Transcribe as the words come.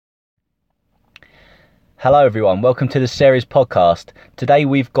Hello everyone, welcome to the Series podcast. Today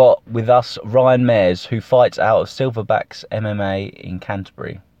we've got with us Ryan Mairs, who fights out of Silverbacks MMA in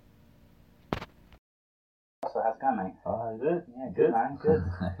Canterbury. So how's it going, mate? Oh, good. Yeah, good man, good.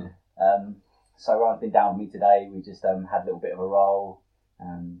 So Ryan's been down with me today. We just had a little bit of a roll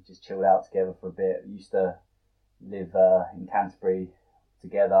and just chilled out together for a bit. We used to live in Canterbury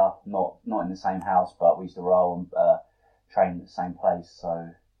together, not in the same house, but we used to roll and train at the same place. So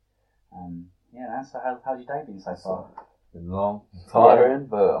yeah, man. So how's your day been so far? Been long, tiring,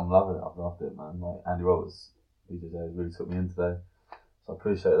 but I'm loving it. I've loved it, man. Like Andy Roberts, BJJ really took me in today, so I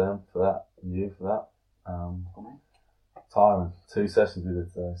appreciate them for that and you for that. Cool, mate. Tiring. 2 sessions we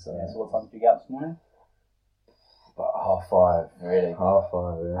did today. So, yeah, so what time did you get up this morning? About 5:30. Really?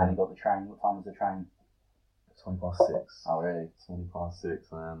 5:30. Yeah. And you got the train. What time was the train? 6:20. Oh, really?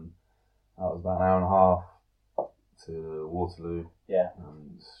 6:20, and that was about an hour and a half to Waterloo. Yeah.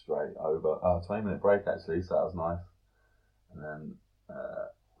 And straight over. 20-minute break actually, so that was nice. And then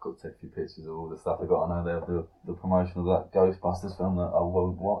got to take a few pictures of all the stuff they got. I know they have the promotion of that Ghostbusters film that I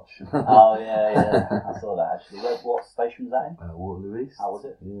won't watch. Oh yeah, I saw that actually. What station was that in? Waterloo East. How was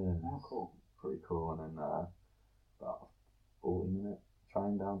it? Yeah. Oh, cool. Pretty cool. And then about 40-minute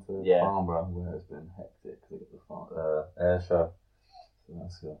train down to Farnborough, where it's been hectic because they got the air show. So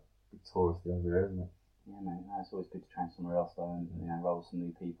that's a big touristy over here, isn't it? Yeah, mate. No, it's always good to train somewhere else though, and roll with some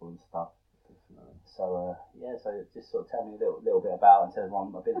new people and stuff. So so just sort of tell me a little bit about, and tell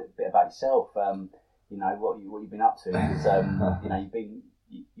everyone a bit about yourself. What you've been up to, because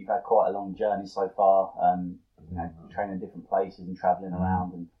you've had quite a long journey so far. Training in different places and travelling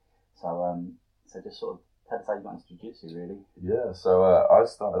around, and so just sort of tell us how you got into jiu-jitsu, really. Yeah, so I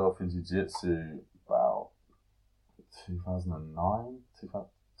started off in jiu-jitsu about 2009,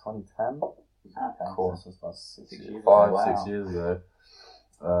 2010. Okay, of course, that's about 6 years ago. Five, 6 years ago.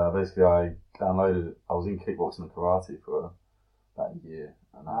 Basically, I was in kickboxing and karate for about a year.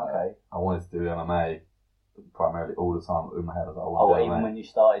 And I wanted to do MMA primarily all the time in my head. I was like, I want to do MMA. Even when you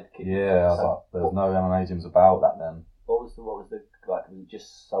started kickboxing? Yeah, I was like, there was no MMA gyms about that then. What was the was it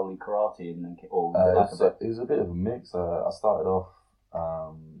just solely karate and then kick? Or it was a bit of a mix. I started off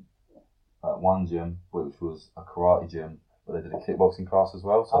at one gym, which was a karate gym, but they did a kickboxing class as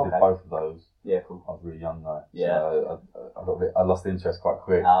well, so I did both of those. Yeah, cool. I was really young though, yeah. So I lost interest quite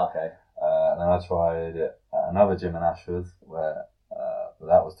quick. Okay. And then I tried it at another gym in Ashford, where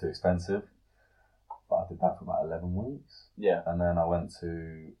that was too expensive, but I did that for about 11 weeks. Yeah. And then I went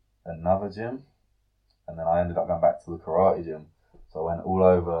to another gym, and then I ended up going back to the karate gym. So I went all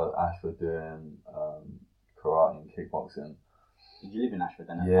over Ashford doing karate and kickboxing. Did you live in Ashford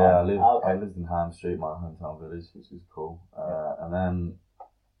then? Yeah, I lived in Ham Street, my hometown village, which was cool. And then,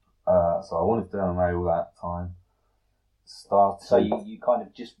 so I wanted to do MMA all that time. So you kind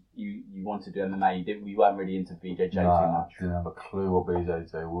of just you wanted to do MMA. You weren't really into BJJ too much. I didn't have a clue what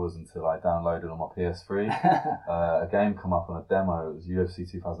BJJ was until I downloaded on my PS3. A game come up on a demo. It was UFC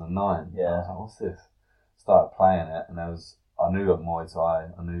 2009. Yeah. And I was like, what's this? Started playing it, and I knew Muay Thai,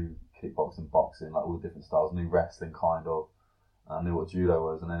 I knew kickboxing, boxing, like all the different styles. I knew wrestling kind of. I knew what judo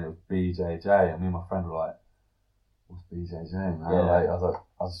was, and then it was BJJ, and me and my friend were like, "What's BJJ, man?" Yeah.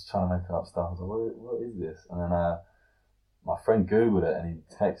 I was trying to make up stuff. I was like, "What is this?" And then my friend googled it, and he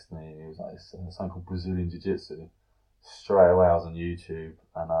texted me. He was like, "It's something called Brazilian Jiu-Jitsu." Straight away, I was on YouTube,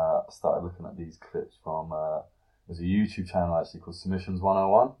 and I started looking at these clips from. There's a YouTube channel actually called Submissions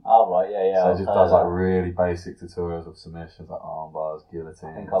 101. Oh right, yeah. So it just does like really basic tutorials of submissions, like arm bars, guillotines.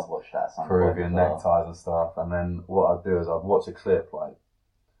 I think I've watched that. Peruvian neckties and stuff. And then what I'd do is I'd watch a clip like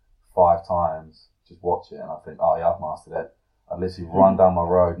 5 times, just watch it, and I think, oh yeah, I've mastered it. I'd literally run down my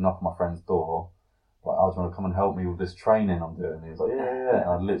road, knock on my friend's door, like, oh, do you want to come and help me with this training I'm doing? And he was like, yeah. And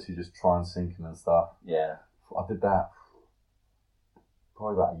I'd literally just try and sink him and stuff. Yeah. I did that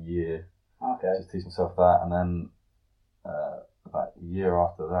probably about a year. Okay. Just teach myself that, and then about a year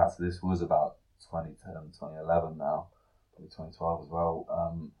after that, so this was about 2010, 2011 now, probably 2012 as well,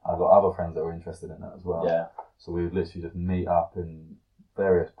 I got other friends that were interested in it as well. Yeah. So we would literally just meet up in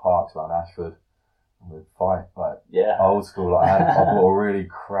various parks around Ashford, and we'd fight, like, old school. Like, I bought a really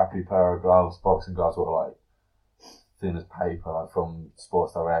crappy pair of gloves, boxing gloves, that were like thin as paper, like from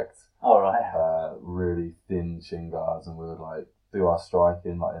Sports Direct. Oh, right. Really thin shin guards, and we would like do our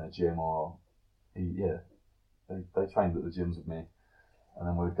striking like in a gym, or they trained at the gyms with me, and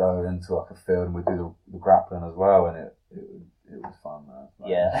then we'd go into like a field and we'd do the grappling as well, and it was fun, man.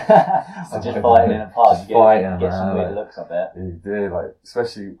 Like, so just fighting in a park, you get some weird looks, I bet. You did, like,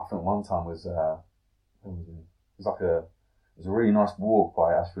 especially I think one time was it was a really nice walk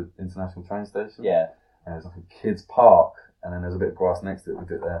by Ashford International train station. Yeah. And it was like a kids' park, and then there's a bit of grass next to it. We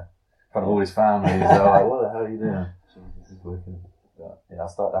did it there. front of all his family. They're like, what the hell are you doing? This is wicked. But yeah,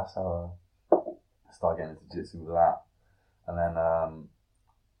 that's how I started getting into jiu-jitsu with that. And then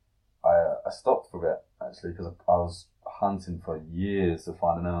I stopped for a bit, actually, because I was hunting for years to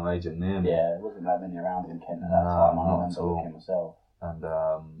find an MMA gym near me. Yeah, there wasn't that many around in Kent at that time. I remember looking myself. And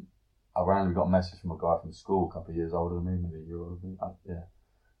I randomly got a message from a guy from school a couple of years older than me, maybe a year older than me. Yeah,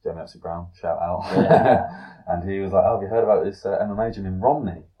 Jeremy Epstein Brown, shout out. Yeah. And he was like, oh, have you heard about this MMA gym in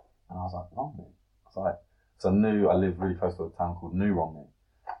Romney? And I was like, Romney? I was like, because I knew I lived really close to a town called New Romney.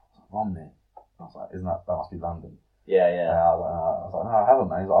 I was like, Romney? I was like, that must be London. Yeah, yeah. And I was like, no, I haven't,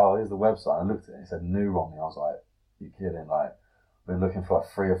 man. He's like, oh, here's the website. And I looked at it and it said New Romney. I was like, you kidding? Like, I've been looking for like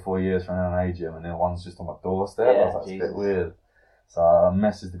 3 or 4 years for an MMA gym and then one's just on my doorstep. Yeah, I was like, it's a bit weird. So I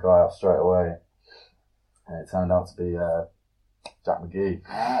messaged the guy up straight away. And it turned out to be Jack McGee.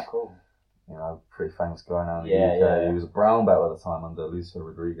 Ah, cool. You know, pretty famous guy now in the UK. Yeah. He was a brown belt at the time under Lucio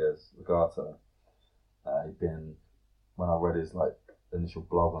Rodriguez, Legato. He'd been, when I read his like initial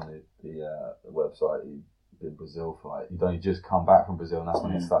blog on the website, he'd been in Brazil for like, he'd only just come back from Brazil and that's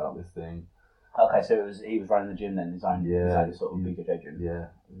when he started up this thing. Okay, so he was running the gym then, his own sort of BJJ gym. Yeah.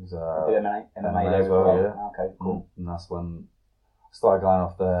 It was, do MMA there as well? Yeah. Okay, cool. And that's when I started going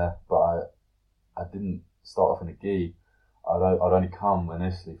off there, but I didn't start off in a gi. I'd only come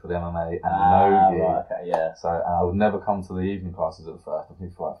initially for the MMA and no gi. Right, okay, yeah. So I would never come to the evening classes at first. I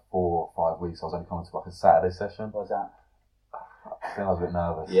think for like 4 or 5 weeks I was only coming to like a Saturday session. What was that? I think I was a bit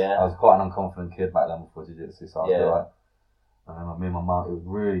nervous. Yeah. I was quite an unconfident kid back then before jiu-jitsu, so I feel like, and then me and my mum, it was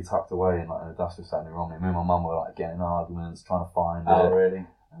really tucked away in like an industrial setting in Romney. Me and my mum were like getting in arguments, trying to find it. Oh, really?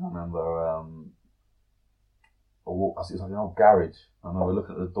 And I remember it was like an old garage. I remember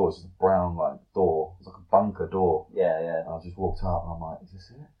looking at the door, it's just a brown like door. It's like a bunker door. Yeah, yeah. And I just walked up and I'm like, is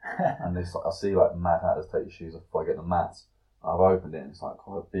this it? And this, I see like mad hatters take your shoes off before I get the mats. And I've opened it and it's like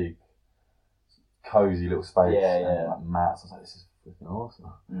quite a big, cozy little space. Yeah, and like mats. I was like, this is freaking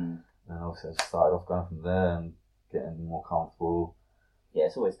awesome. And obviously I just started off going from there and getting more comfortable. Yeah,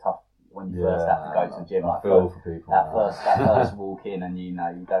 it's always tough when you first have to go to the gym. I feel for people. That first walk in and you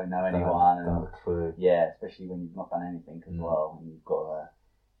don't know anyone. Don't have a clue. Yeah, especially when you've not done anything as well, and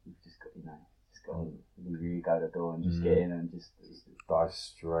you've just got to really go to the door and just get in and just dive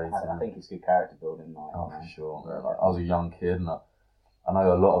straight in. I think it's good character building. Like, for sure. Yeah, like, I was a young kid, and I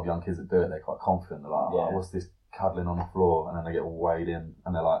know a lot of young kids that do it. They're quite confident. They're like, oh, what's this cuddling on the floor? And then they get weighed in,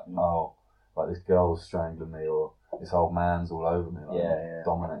 and they're like, oh, like this girl's strangling me, or this old man's all over me, like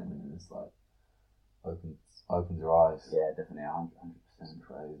dominating me. And it's like opens your eyes. Yeah, definitely, 100%.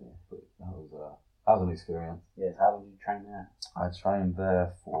 Crazy, but that was an experience. Yes. How long did you train there? I trained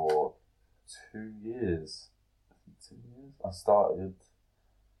there for 2 years. 2 years. I started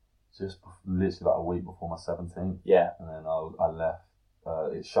just literally like a week before my 17th. Yeah. And then I left.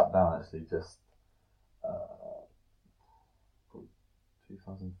 It shut down actually just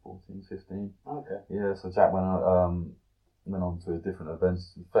 2014, 15. Okay. Yeah. So Jack went on to a different event.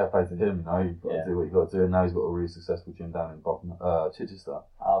 Fair play to him, you know. You've got to do what you've got to do. And now he's got a really successful gym down in Chichester.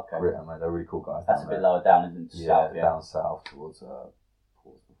 Oh, okay. Britain, mate. They're really cool guys. That's a bit lower down, isn't it? South, down south towards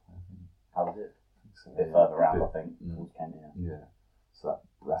Portsmouth. How was it? So, a bit further around, I think, towards Kent. Yeah. So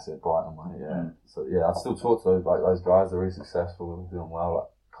that's it, Brighton, mate. Yeah. So yeah, I still talk to those guys. They're really successful, doing well. Like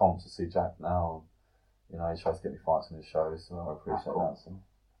comps to see Jack now. You know, he tries to get me fights in his shows, so I appreciate that. So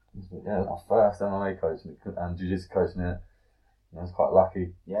yeah, it was my first MMA coach and jiu-jitsu coach in it. You know, I was quite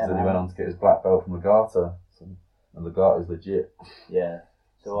lucky. Yeah. Then he went on to get his black belt from Legato. And Legato is legit. Yeah.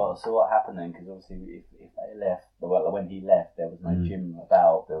 So what happened then? Because obviously, if they left, when he left, there was no gym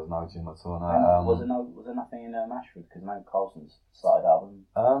about. There was no gym at all. No. Was there nothing in Ashford? Because no Carlson's started up.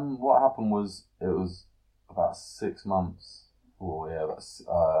 What happened was it was about 6 months. Oh yeah,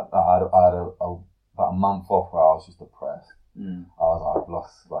 I had about a month off where I was just depressed. I was like, I've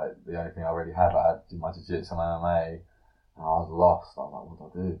lost like the only thing I really had. Like, I had to do my jiu-jitsu and my MMA, and I was lost. I was like, what do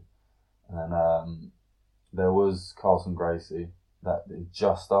I do? And then there was Carlson Gracie. That it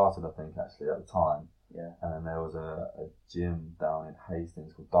just started, I think, actually at the time. Yeah. And then there was a gym down in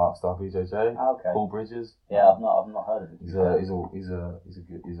Hastings called Dark Star BJJ. Oh, okay. Paul Bridges. Yeah, I've not heard of it. He's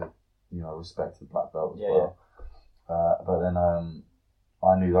a you know, respected black belt as well. Yeah. But then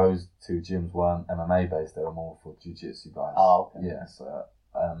I knew those 2 gyms weren't MMA based; they were more for jiu-jitsu guys. Oh, okay. Yeah.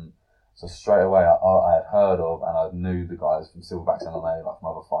 So straight away I had heard of and I knew the guys from Silverbacks MMA, like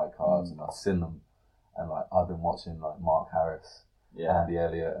from other fight cards, and I'd seen them, and like I've been watching like Mark Harris. Yeah. Andy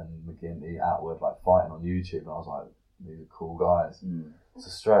Elliott and McGinty, Atwood, like fighting on YouTube, and I was like, these are cool guys. So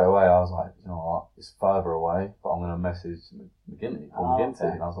straight away I was like, you know what, it's further away, but I'm gonna message McGinty, Paul McGinty,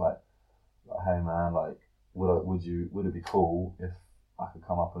 okay. And I was like, hey man, like, would it be cool if I could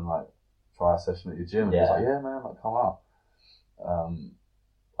come up and like try a session at your gym? And he was like, yeah, man, like, come up.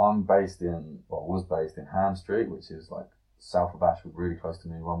 I'm was based in Ham Street, which is like south of Ashford, really close to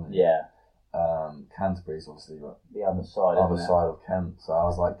me, Romney. Yeah. Canterbury's obviously like the other side of Kent. So I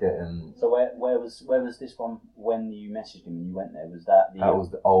was like getting. So where was this one when you messaged him and you went there? Was that that was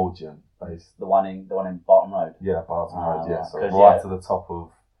the old gym based? The one in Barton Road. Yeah, Barton Road. Yeah, so right to the top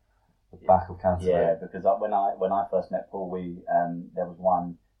of the back of Canterbury. Yeah, because when I first met Paul, there was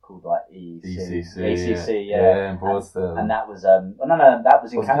one called like ECC, yeah, in Broadstairs. and that was that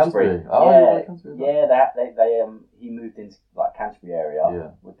was in Canterbury. Oh, yeah, Canterbury. They he moved into like Canterbury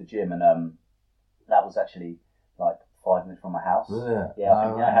area with the gym, and that was actually like 5 minutes from my house. Yeah, I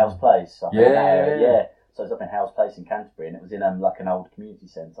think, you know Hales Place. Yeah. So I was up in Hales Place in Canterbury, and it was in like an old community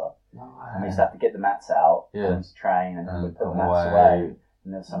centre. And we used to have to get the mats out, and we used to train, and then we'd put the mats away.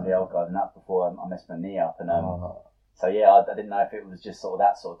 And there was some of the old guys, and that was before I messed my knee up, and so yeah, I didn't know if it was just sort of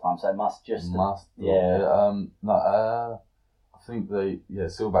that sort of time. So it must I think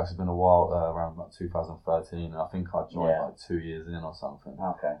Silverbacks has been a while around like 2013. I think I joined like 2 years in or something.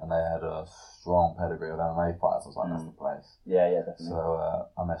 Okay. And they had a strong pedigree of MMA fights. I was like, that's the place. Yeah, definitely. So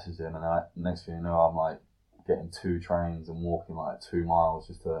I messaged him, and next thing you know, I'm like getting 2 trains and walking like 2 miles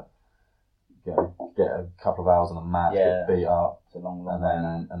just to get a couple of hours on a mat, get beat up. It's a long way.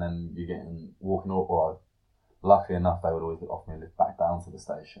 And then you're getting walking all. Well, luckily enough, they would always offer me a lift back down to the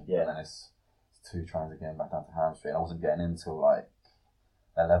station. Yeah. And then it's 2 trains again back down to Ham Street. And I wasn't getting in till like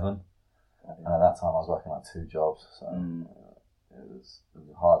 11. And at that time I was working like 2 jobs. So it was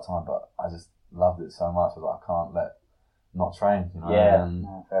a hard time, but I just loved it so much. I was like, I can't not train, you know. Yeah,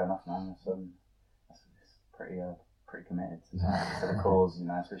 fair enough, man. It's pretty committed to the cause, you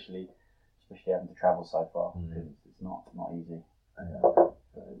know, especially having to travel so far, because it's not easy. Yeah, but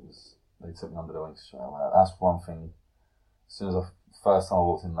they took me under the wing straight away. That's one thing. As soon as first time I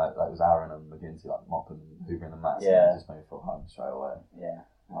walked in, like it was Aaron and McGinty like mopping, hoovering the mats. Yeah, it just made me feel home straight away. Yeah,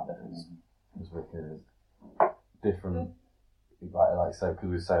 definitely. It was wicked. Different, like I say, because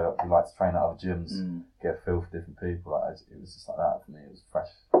we like to train at other gyms, get a feel for different people. Like it was just like that for me. It was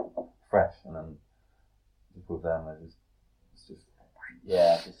fresh, and then just with them, it's just.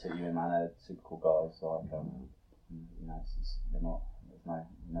 Yeah, just took you in, man. They're super cool guys. Like, you know, they're not. There's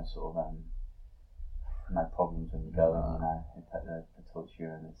no sort of no problems when you go. You know, they talk to you,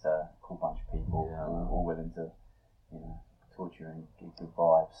 and it's a cool bunch of people, all willing to, you know, talk to you and give good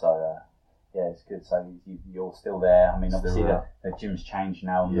vibes. So yeah, it's good. So you're still there. I mean, obviously the gym's changed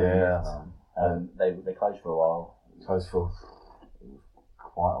now. They closed for a while. Closed for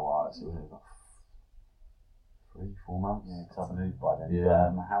quite a while. Actually, like 3-4 months. Yeah, because I've moved by then.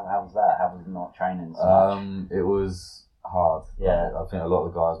 Yeah. How was that? How was not training so much? It was hard. Yeah. I think a lot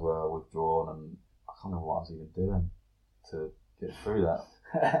of the guys were withdrawn, and I can't remember what I was even doing to get through that.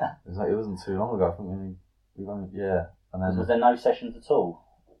 It wasn't too long ago. I think we only. And then was there no sessions at all?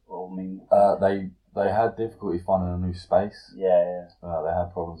 Well, I mean, they had difficulty finding a new space. Yeah. They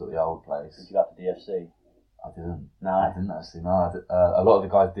had problems at the old place. Did you go up to DFC? I didn't. No, I didn't actually. No, a lot of the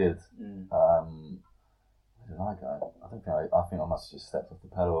guys did. Where did I go? I think I must have just stepped off the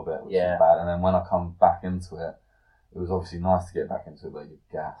pedal a bit, which is bad. And then when I come back into it, it was obviously nice to get back into it, but you're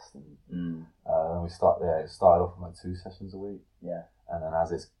gassed. And then it started off with like 2 sessions a week. Yeah. And then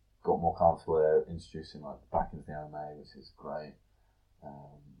as it's got more comfortable, they're introducing like back into the MMA, which is great.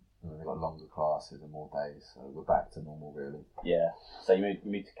 And then they've got longer classes and more days, so we're back to normal really. Yeah. So you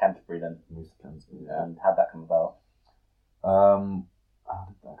moved to Canterbury then? Moved to Canterbury, yeah. And how'd that come about? How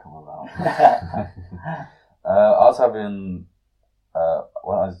did that come about? I was having,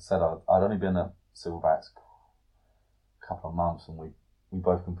 when I said I'd only been at Silverbacks a couple of months, and we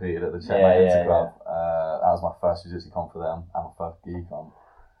both competed at the Checkmate Inter Club. That was my first jiu-jitsu comp for them, and my first gi comp.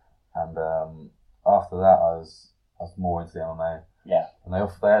 And after that, I was more into the MMA. Yeah. And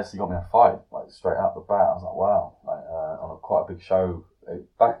they actually got me a fight, like straight out the bat. I was like, wow, like on quite a big show.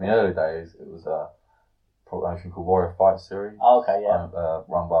 Back in the early days, it was a promotion called Warrior Fight Series. Oh, okay, yeah.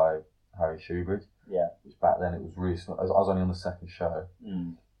 Run by Harry Shoebridge. Yeah. Which back then it was really small. I was only on the second show.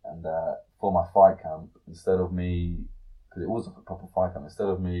 And for my fight camp, instead of me, because it wasn't a proper fight camp, instead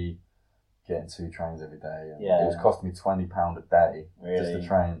of me getting 2 trains every day, and it was costing me £20 a day just to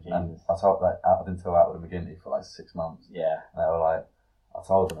train. Jesus. And I didn't tell that with McGinty for like 6 months. Yeah. And they were like, I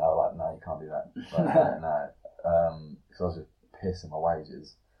told them, they were like, no, you can't do that. Like, no. Because I was just pissing my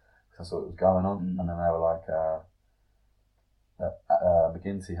wages because I saw what was going on. And then they were like,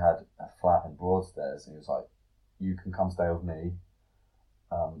 McGinty had a flat in Broadstairs, and he was like, you can come stay with me.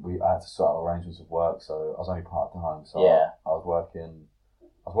 I had to sort out arrangements of work, so I was only part-time, so I was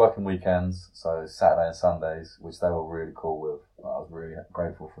working weekends, so Saturday and Sundays, which they were really cool with. I was really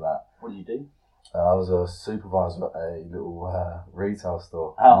grateful for that. What do you do? I was a supervisor at a little retail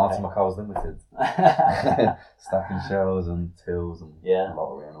store, Okay. Martin McColl's Limited, stacking shelves and tills and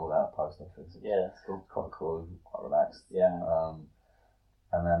lottery and all that, post office. Yeah, that's cool. Quite cool, quite relaxed. Yeah.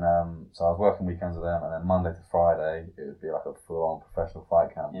 And then, so I was working weekends with them, and then Monday to Friday, it would be like a full-on professional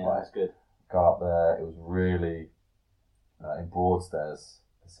fight camp. Yeah, like, that's good. Go up there, it was really, in Broadstairs,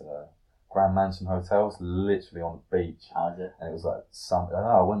 it's a Grand Mansion Hotel, it's literally on the beach. How is it? And it was like,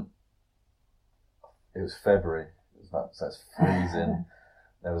 I went, it was February, so it's freezing.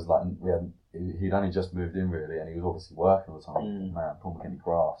 There was like, he'd only just moved in really, and he was obviously working all the time. Man, Paul McKinney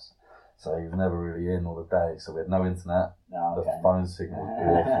graphs. So he was never really in all the day. So we had no internet. The phone signal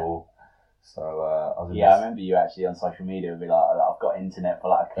was awful. So I remember you actually on social media would be like, I've got internet for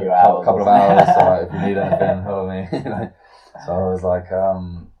like a few hours. A couple of hours. So like, if you need anything, hello me. So I was like, I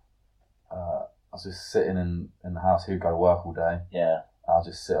was just sitting in the house. He'd go work all day. Yeah. I'll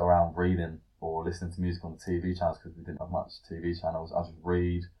just sit around reading or listening to music on the TV channels because we didn't have much TV channels. I just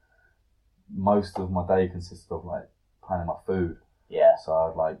read. Most of my day consisted of like planning my food. Yeah. So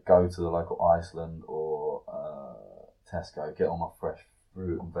I'd like go to the local Iceland or Tesco, get all my fresh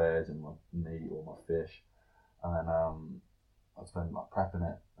fruit and veg and my meat or my fish, and then I'd spend like prepping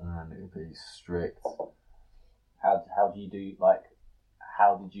it, and then it would be strict. How do you do like?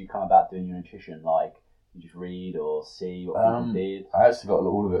 How did you come about doing your nutrition? Like, you just read or see what people did? I actually got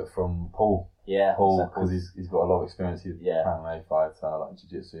all of it from Paul. Yeah. Paul, because he's got a lot of experience. He's MMA fighter, like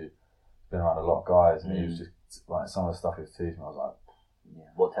jiu-jitsu, been around a lot of guys, and he was just like some of the stuff he was teaching me. I was like.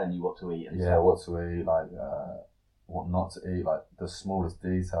 What telling you what to eat? And what to eat, like what not to eat, like the smallest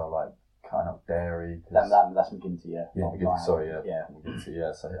detail, like cutting up dairy. That's McGinty, yeah. McGinty, sorry, McGinty,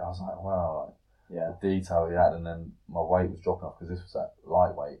 yeah. So I was like, wow, the detail he had, and then my weight was dropping off because this was at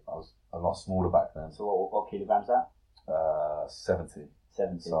lightweight. I was a lot smaller back then. So what kilograms that? 70.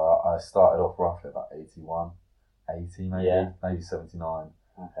 70. So I started off roughly about 81, 80 maybe 79.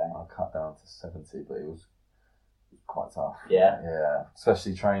 Okay. I cut down to 70, but it was quite tough. Yeah,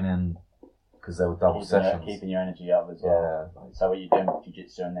 especially training because there were double sessions. Keeping your energy up as well. Yeah. So what you doing with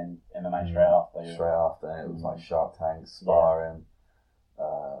jiu-jitsu and then MMA straight after? Straight after, and it was like Shark Tank, sparring.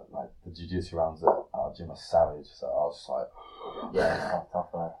 Like the jiu-jitsu rounds at our gym are savage, so I was like, it's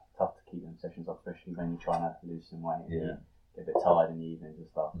tough to keep them sessions up, especially when you're trying to lose some weight. And get a bit tired in the evenings and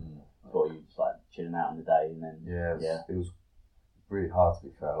stuff. Or you just like chilling out in the day and then it was really hard to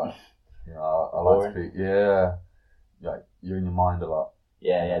be fair. Like I like to be like you're in your mind a lot.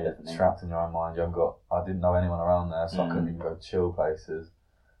 Yeah, you're definitely. Trapped in your own mind. I didn't know anyone around there, so I couldn't even go chill places.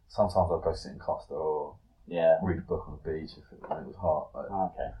 Sometimes I'd go sit in Costa or read a book on the beach when it was hot.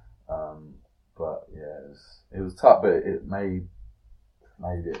 But it was tough, but it made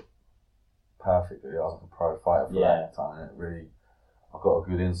it perfect. I was like a pro fighter for that time, and it really, I got a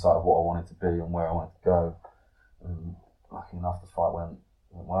good insight of what I wanted to be and where I wanted to go. And lucky enough, the fight went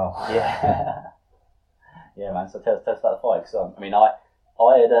well. Yeah. Yeah, man. So tell us about the fight. Cause, I mean, I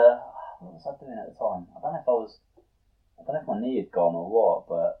had what was I doing at the time? I don't know if my knee had gone or what,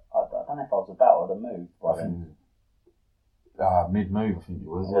 but I don't know if I was about to move. Mid-move, I think it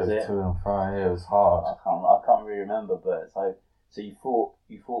was. Was it? To and fro. Yeah, it was hard. I can't really remember, but so you fought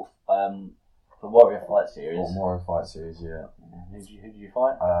the Warrior Fight Series. Warrior Fight Series, yeah. Who did you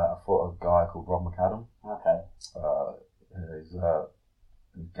fight? I fought a guy called Rob McAdam. Okay. He's a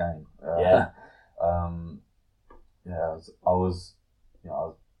game. I was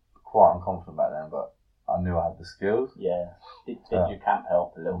quite unconfident back then, but I knew I had the skills. Yeah. Did your camp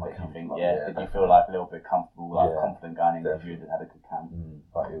help a little bit, you think? Did you feel like a little bit comfortable, confident going in because you had a good camp?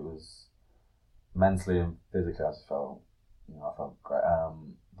 But it was mentally and physically, I just felt, I felt great.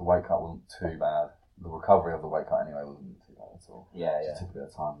 The weight cut wasn't too bad. The recovery of the weight cut anyway wasn't too bad at all. It took a bit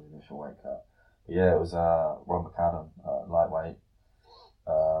of time, the initial weight cut. But it was Rob McAdam, lightweight.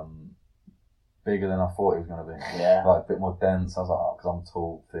 Bigger than I thought he was going to be. Yeah. Like a bit more dense. I was like, because I'm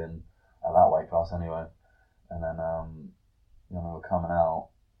tall, thin, at that weight class anyway. And then, we were coming out.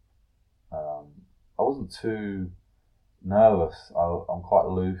 I wasn't too nervous. I'm quite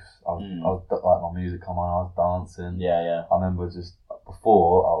loose. I was like my music come on. I was dancing. Yeah. I remember just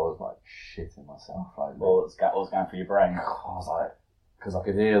before I was like shitting myself. Like, what was going through your brain? I was like, because I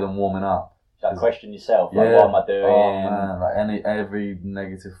could hear them warming up. Did you question yourself? Like, what am I doing? Oh man, like every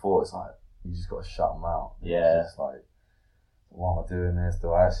negative thought, it's like you just got to shut them out. Yeah. It's just like, why am I doing this?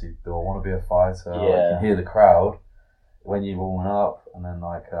 Do I want to be a fighter? Yeah. You can hear the crowd when you're warming up, and then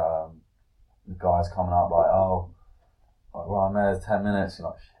like the guys coming up like, Ryan Mairs, 10 minutes. You're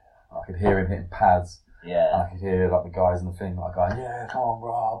like, I could hear him hitting pads. Yeah. And I could hear like the guys in the thing like going, yeah, come on,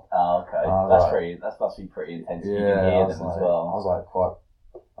 Rob. Oh, okay. That must be pretty intense. Yeah, You can hear them like, as well.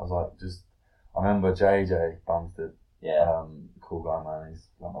 I remember JJ Bumstead. Yeah. Cool guy, man. He's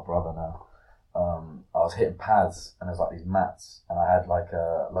like my brother now. I was hitting pads and there's like these mats, and I had like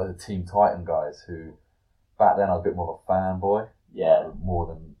loads of Team Titan guys who, back then I was a bit more of a fanboy. Yeah. More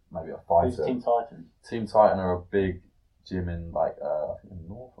than maybe a fighter. Who's Team Titan? Team Titan are a big gym in like I think in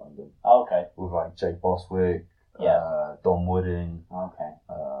North London. Oh, okay. With like Jake Boswick, Don Wooding. Okay.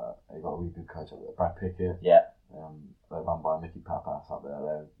 They got a really good coach up there, Brad Pickett. Yeah. They're run by Mickey Papas up there.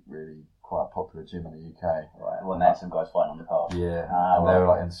 They're really quite a popular gym in the UK. Right. Well, they had some guys fighting on the card. Yeah. And they were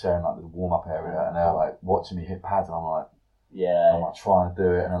like sharing like the warm up area, and they were like watching me hit pads, and I'm like, I'm like trying to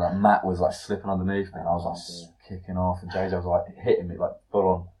do it, and then like Matt was like slipping underneath me, and I was like kicking off, and JJ was like hitting me like full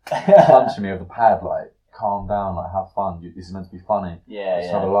on, punching me with the pad, like calm down, like have fun. This is meant to be funny.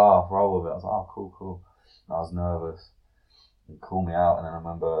 Just have a laugh, roll with it. I was like, oh, cool. And I was nervous. He called me out, and then I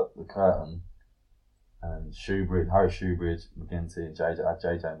remember the curtain, and Harry Shoebridge, McGinty, and JJ. I had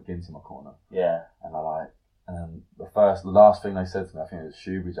JJ and McGinty in my corner. Yeah. And and then the last thing they said to me, I think it was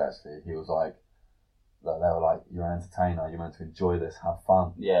Shoebridge actually. He was like, they were like, you're an entertainer, you're meant to enjoy this, have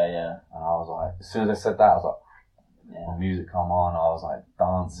fun. Yeah. And I was like, as soon as they said that, I was like, my music come on, I was like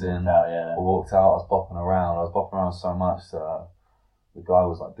dancing. I walked out, I was bopping around so much that the guy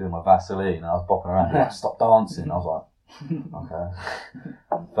was like doing my Vaseline, and I was bopping around, he was like, stop dancing. I was like, okay.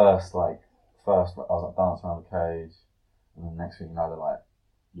 First, I was like dancing around the cage, and then next thing you know, they're like,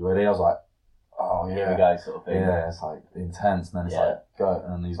 you ready? I was like, oh yeah. Here we go, sort of thing. Yeah, it's like intense, and then it's like, go,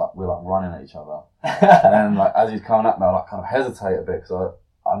 and he's like, we're like running at each other. And then like, as he's coming up now, I like kind of hesitate a bit, because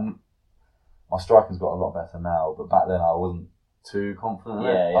my striking's got a lot better now, but back then I wasn't too confident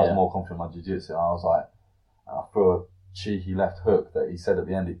in it. I was more confident in my jiu-jitsu, and I was like, I threw a cheeky left hook that he said at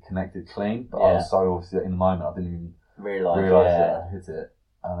the end it connected clean, but I was so obviously in the moment I didn't even realise that I hit it.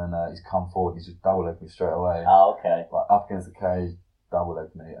 And then he's come forward, he's just double legged me straight away. Oh, okay. Like up against the cage, double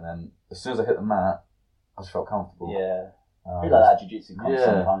legged me, and then as soon as I hit the mat, I just felt comfortable. Yeah. I feel like that jiu-jitsu comes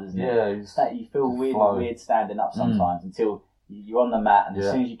sometimes, isn't it? Yeah. You feel weird standing up sometimes until you're on the mat, and as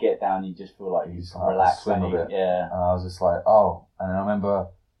soon as you get down, you just feel like you just relax. Swing a bit. Yeah. And I was just like, oh. And then I remember,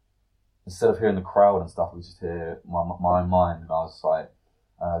 instead of hearing the crowd and stuff, we just hear my mind, and I was like,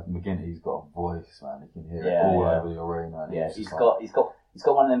 McGinty's got a voice, man. You can hear it all over the arena. And he's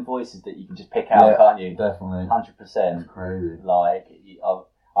got one of them voices that you can just pick out, can't you? Definitely. 100%. Crazy. Like,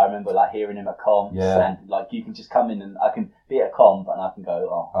 I remember like hearing him at comps, and like you can just come in, and I can be at a comp and I can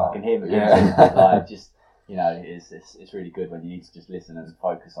go, I can hear him again. Like, just, it's really good when you need to just listen and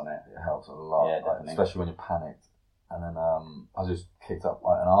focus on it. It helps a lot. Yeah, definitely. Like, especially when you're panicked. And then I just kicked up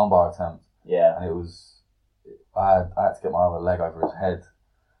like an armbar attempt. Yeah. And it was, I had to get my other leg over his head,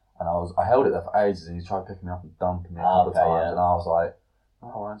 and I held it there for ages, and he tried picking me up and dumping me a couple of times, and I was like,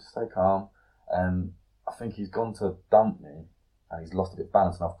 oh, just stay calm. And I think he's gone to dump me, and he's lost a bit of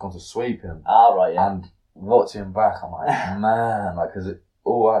balance, and I've gone to sweep him. And watching him back, I'm like, man, like, because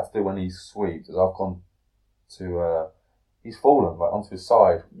all I had to do when he sweeps is I've gone to, he's fallen like onto his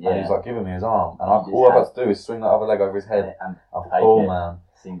side, and he's like giving me his arm, and all I've got to do is swing that other leg over his head, and I've fallen, man.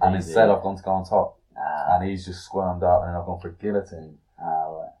 And instead I've gone to go on top, and he's just squirmed up, and then I've gone for a guillotine.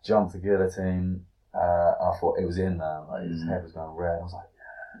 Jumped to guillotine, and I thought it was in, man. Like, his head was going red. I was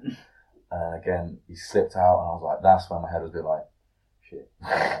like, and again, he slipped out, and I was like, that's when my head was a bit like, shit.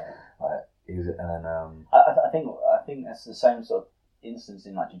 Like, he was, and then I think that's the same sort of instance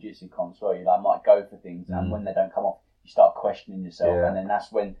in like jiu-jitsu comps where you like might go for things, and when they don't come off, you start questioning yourself, and then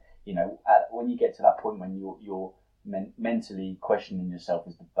that's when when you get to that point when you're mentally questioning yourself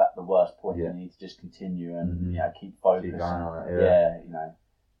is the worst point. You need to just continue and keep focused. Keep going on it.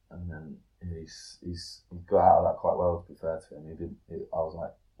 And then he's got out of that quite well, to be fair to him. I was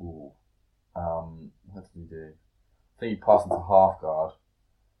like, ooh, what did he do? I think he passed into half guard.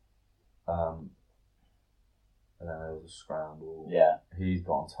 And then there was a scramble. Yeah. He's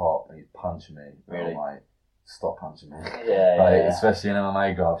got on top and he's punching me. Really? I'm like, stop punching me. Especially in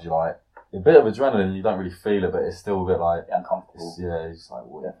MMA gloves, you're like, a bit of adrenaline, you don't really feel it, but it's still a bit like uncomfortable. It's like,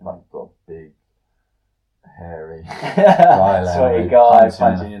 well, you've got a big, hairy sweaty guy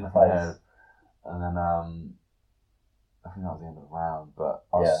punching you in the face. And then I think that was the end of the round, but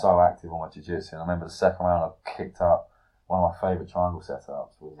I was so active on my jiu-jitsu, and I remember the second round I kicked up one of my favourite triangle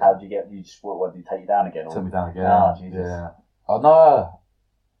setups. How did you get, what did he take you down again? Took me down again. Oh, Jesus. Yeah. Oh no,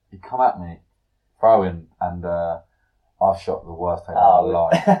 he come at me, throwing, and I've shot the worst takedown of my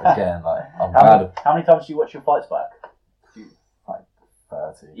life. Again, like, how many times do you watch your fights back? Like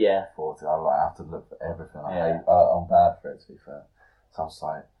 30, 40. I have to look for everything. I'm bad for it, to be fair. So I'm just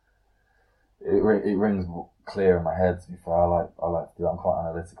like, it rings clear in my head. To be fair, I like to do that. I'm quite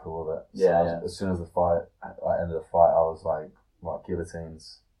analytical of it. So as soon as the fight, I ended the fight, I was like, right,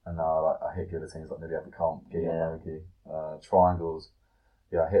 guillotines, and now I hit guillotines like nearly every comp, gi, triangles.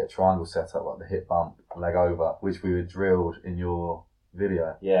 Yeah, I hit a triangle setup like the hip bump, leg over, which we were drilled in your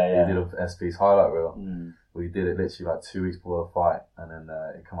video. Yeah. We did of SP's highlight reel. We did it literally like 2 weeks before the fight, and then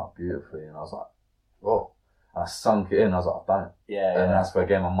it come up beautifully, and I was like, whoa. And I sunk it in, I was like, I've done it. And that's where,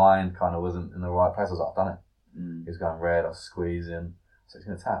 again, my mind kind of wasn't in the right place. I was like, I've done it. He was going red, I was squeezing, so he's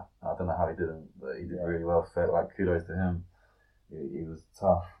going to tap. I don't know how he did it, but he did really well. Like, kudos to him. He was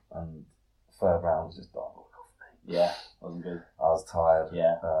tough, and third round was just dark. Yeah, wasn't good. I was tired.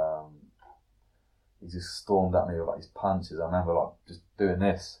 Yeah. He just stormed at me with like his punches. I remember like just doing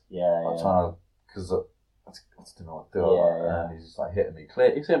this. Like trying to, because I just didn't know what to do. And he's just like hitting me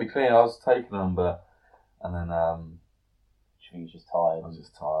clean. He hit me clean. I was taking him, and then do you think he's just tired? I was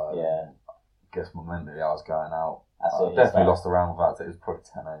just tired. Yeah. I guess mentally I was going out. That's I definitely lost the round without it. It was probably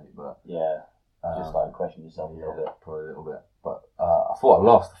 10-8, but just like question yourself a little bit. Probably a little bit. But I thought I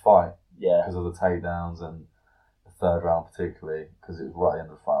lost the fight. Yeah. Because of the takedowns and the third round particularly, because it was right at the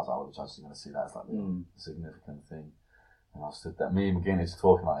end of the fight. I was like, well, the judges are going to see that as like the significant thing. And I stood there. Me and McGinnis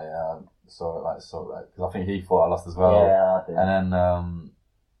talking like, because I think he thought I lost as well. Yeah, I did. And then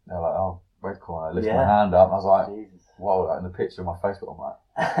they're like, oh, red corner. I lifted my hand up. And I was like, Jesus. whoa, like in the picture of my Facebook, I'm like,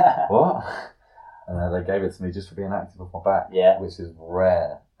 what? And then they gave it to me just for being active off my back, which is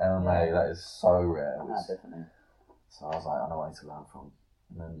rare. MMA, that is so rare. Definitely. So I was like, I know what I need to learn from.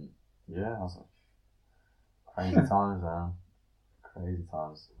 And then, I was like, crazy times, man. Crazy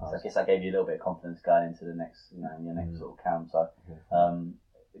times. So I guess that gave you a little bit of confidence going into the next, in your next sort of camp. So,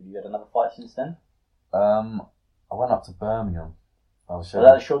 have you had another fight since then? I went up to Birmingham. Was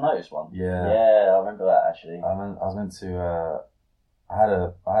that a short notice one? Yeah. Yeah, I remember that actually. I was meant to.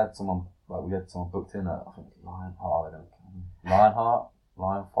 I had someone we had someone booked in at I think Lion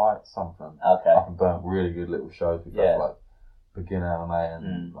Fight something. Okay. Up in Birmingham, really good little shows. We've had like beginner MMA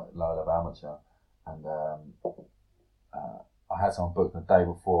and like low level amateur, and I had someone booked the day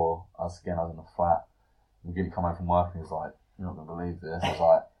before. I was in the flat. McGinty come home from work and he was like, "You're not gonna believe this." I was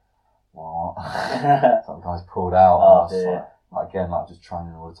like, "What?" Some guys pulled out. Oh, and I was like just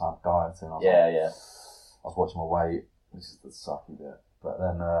training all the time, dieting. I was watching my weight, which is the sucky bit. But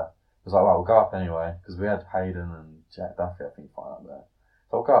then it was like, right, we'll go up anyway, because we had Hayden and Jack Duffy, I think, fight up there.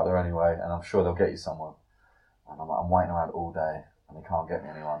 So I'll go up there anyway, and I'm sure they'll get you someone. And I'm waiting around all day, and they can't get me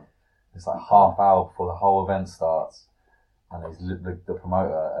anyone. It's like half hour before the whole event starts, and the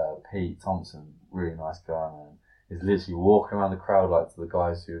promoter, Pete Thompson, really nice guy, man. He's literally walking around the crowd like to the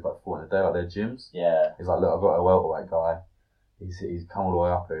guys who like fought in the day, like their gyms. Yeah. He's like, look, I've got a welterweight guy. He's come all the way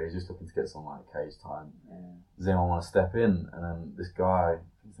up here. He's just looking to get some like cage time. Does anyone want to step in? And then this guy,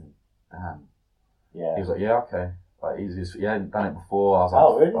 Dan. Yeah. He was like, yeah, okay. Like he hadn't done it before. I was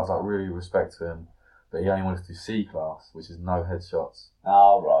like, really? I was like, really respect to him, but he only wanted to do C class, which is no headshots.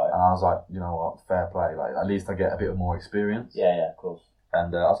 Oh right. And I was like, you know what, fair play. Like at least I get a bit more experience. Yeah, of course.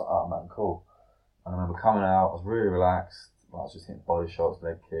 And I was like, oh man, cool. And I remember coming out. I was really relaxed. I was just hitting body shots,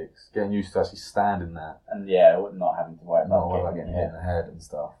 leg kicks, getting used to actually standing there. And not having to worry about getting hit in the head and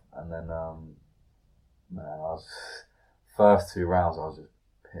stuff. And then, first 2 rounds, I was just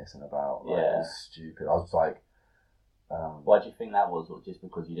pissing about. Like, it was stupid. I was like, why do you think that was? Or just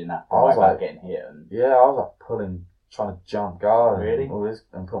because you didn't have to worry about getting hit? Yeah, I was like trying to jump guard. Really? And all this,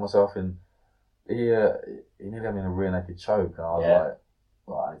 and put myself in. He nearly had me in a rear naked choke, and I was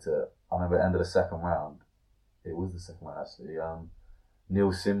I remember at the end of the second round. It was the second round actually.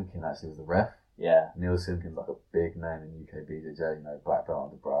 Neil Simkin actually was the ref. Yeah. Neil Simkin's like a big name in UK BJJ, black belt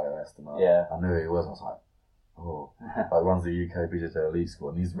under Brio Estimate. Yeah. I knew who he was. I was like, oh, like runs the UK BJJ elite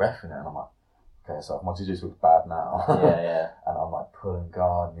squad, and he's reffing it, and I'm like, okay, so if my jiu-jitsu looks bad now. Yeah. And I'm like pulling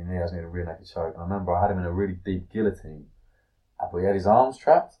guard, and he has me in a rear naked choke. And I remember I had him in a really deep guillotine, but he had his arms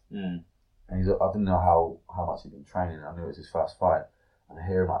trapped. And I didn't know how much he'd been training. I knew it was his first fight, and I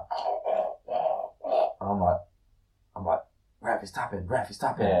hear him like, and I'm like, ref, he's tapping. Yeah.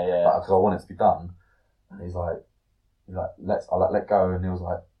 Because I want it to be done. And he's like, let go. And he was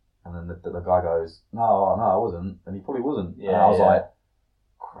like, and then the guy goes, no, I wasn't. And he probably wasn't. Yeah. And I was like,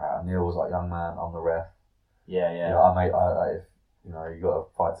 crap. And Neil was like, young man, I'm the ref. Yeah. You know, if you got to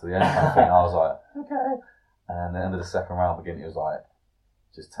fight to the end kind of thing. I was like, okay. And at the end of the second round, beginning, it was like,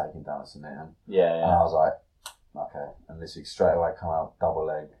 just taking down and submitting him. Yeah. And I was like, okay. And literally straight away come out, double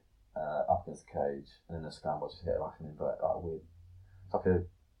leg. Up against the cage, and then the scramble just hit like an invert, like weird. It's like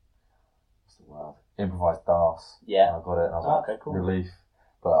what's the word? Improvised DARS. Yeah. And I got it, and I was like, okay, cool. relief.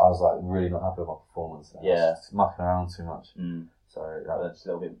 But I was like really not happy with my performance there. Yeah. I was just mucking around too much. So that's a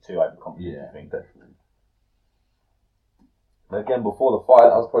little bit too overconfident, yeah, I think. Definitely. But again, before the fight,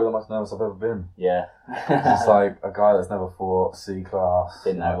 I was probably the most nervous I've ever been. Yeah. Just like a guy that's never fought C class.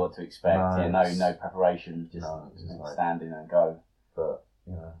 Didn't know what to expect. No preparation. Just like, stand in and go. But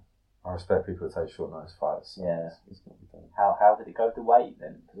I respect people that take short notice fights. So it's gonna be done. How did it go to weight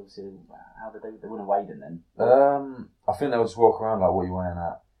then? Because obviously, how did they wouldn't weigh in then? I think they'll just walk around like, what are you weighing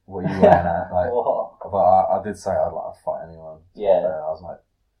at? What are you weighing at? Like, but I did say I'd like to fight anyone. Yeah. I was like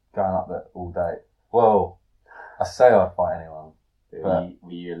going up there all day. Well, I say I'd fight anyone. But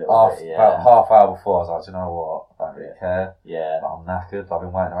were you a little bit, about half hour before, I was like, do you know what? I don't really care. Yeah. But I'm knackered. I've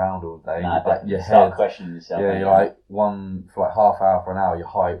been waiting around all day. Like, your start head, questioning yourself. Yeah, you're like for like half hour for an hour. You're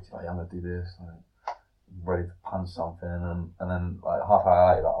hyped. You're like, I'm gonna do this. I'm ready to punch something, and then like half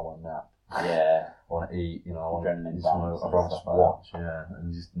hour later, like, I want a nap. Yeah. I want to eat. I want to just watch. Yeah,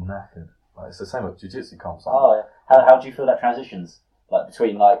 and you're just knackered. Like, it's the same with jiu-jitsu comps. Oh, yeah. How do you feel that transitions? Like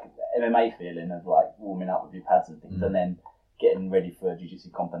between like MMA feeling of like warming up with your pads and things, and then getting ready for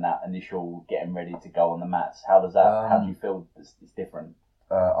jiu-jitsu comp and that initial getting ready to go on the mats. How does that? How do you feel? It's different.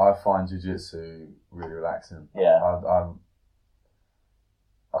 I find jiu-jitsu really relaxing. Yeah.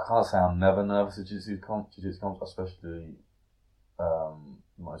 I can't say I'm never nervous at jiu-jitsu comps, especially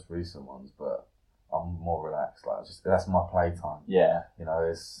most recent ones, but I'm more relaxed. Like, that's my playtime. Yeah.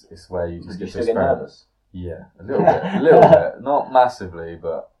 It's where you just get still get nervous. Yeah, a little bit, not massively,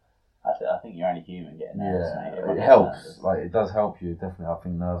 but. I think you're only human getting nervous, mate. It helps. Nervous. Like, it does help you, definitely. I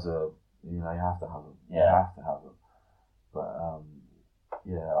think nerves are, you have to have them. Yeah. You have to have them. But,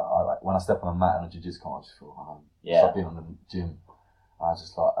 I like, when I step on the mat and a jiu-jitsu comp, I just feel home. Yeah. It's like being on the gym. I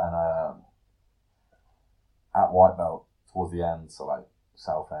just like, and at white belt, towards the end, so like,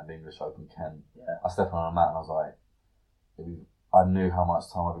 Southend, English Open, Kent, I stepped on a mat and I was like, I knew how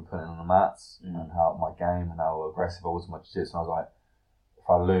much time I'd been putting on the mats and how my game and how aggressive I was with my jiu-jitsu, and I was like, if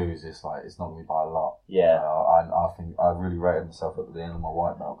I lose, it's not going to be by a lot. Yeah. I think I really rated myself at the end of my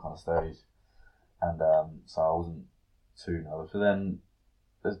white belt kind of stage, and so I wasn't too nervous. But then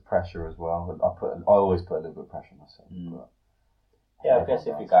there's pressure as well. I always put a little bit of pressure on myself. But I guess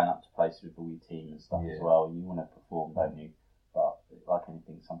if you're going up to places with all your team and stuff as well, you want to perform, don't you? But like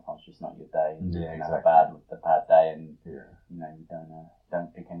anything, sometimes it's just not your day. You have a bad day, and you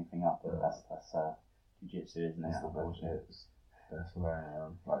don't pick anything up. But that's jiu-jitsu, isn't it? That's where I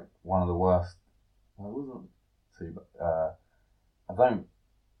am. Like, one of the worst. Well, it wasn't too bad. I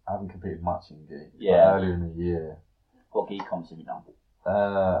haven't competed much in gi. Yeah. Earlier in the year. What gi comps have you done?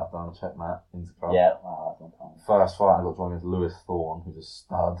 I've done a checkmat into club. Yeah, wow, that's one time. First fight, I got drawn against Lewis Thorne, who's a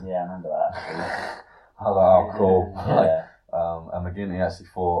stud. Yeah, I remember that. I was like, oh, cool. Yeah. And McGinty actually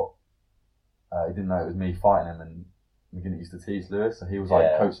thought, he didn't know it was me fighting him, and McGinty used to teach Lewis, so he was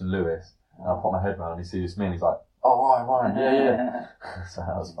like coaching Lewis, and I put my head round and he sees me and he's like, oh, Ryan, yeah. So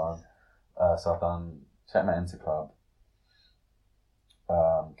that was fun. So I've done checkmat into club,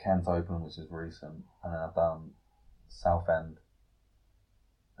 Kent Open, which is recent, and then I've done Southend,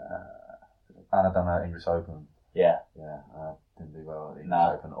 and I've done an English Open. Yeah. Yeah, I didn't do well at the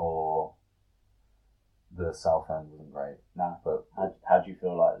English Open, or the Southend wasn't great. No. But how do you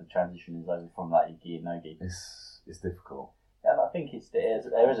feel like the transition is over from like gi and no gi? It's difficult. Yeah, I think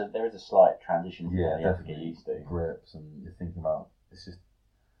there is a slight transition you have to get used to. Grips, and you're thinking about, it's just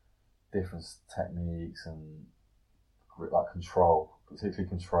different techniques and like control, particularly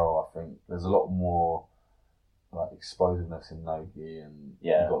control. I think there's a lot more like explosiveness in no gi, and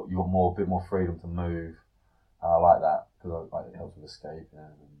you got a bit more freedom to move, and I like that because it helps with escaping,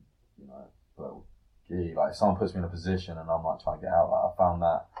 and but gi, like if someone puts me in a position and I'm like trying to get out, like I found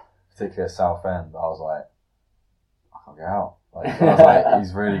that particularly at Southend, I was like, I can't get out. Like, I was like,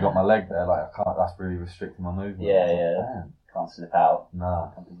 he's really got my leg there. Like, I can't. That's really restricting my movement. Yeah. Like, can't slip out.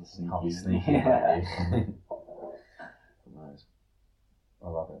 Nah. Can't be sneaky. Nice. I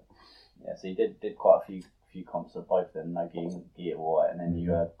love it. Yeah. So you did quite a few comps of both of them, no gi at white, and then you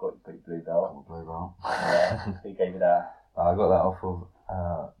got your blue belt. Blue belt. Yeah. Who gave you that? I got that off of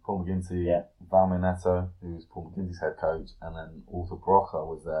Paul McGinty, Valmir Neto, who's Paul McGinty's head coach, and then Walter Brocker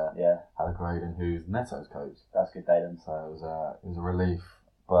was there. Yeah. Had a Graydon, who's Neto's coach. That's good, Dayton. So it was a relief.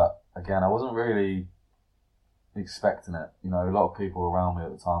 But again, I wasn't really expecting it. A lot of people around me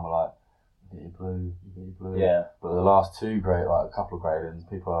at the time were like, "You get your blue." Yeah. But the last a couple of Graydons,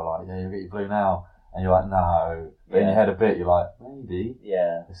 people are like, "Yeah, you get your blue now," and you're like, "No." But in your head a bit, you're like, "Maybe."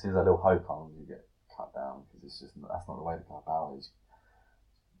 Yeah. As soon as that little hope comes, you get cut down, because that's not the way to go about it.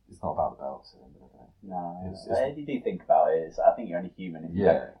 It's not about the belts at the end of the day. No, if you do think about it, I think you're only human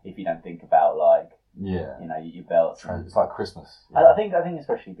if you don't think about like Yeah. You know, your belts. It's like Christmas. Yeah. I think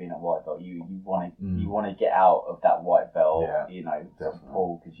especially being a white belt, you want to get out of that white belt, you know,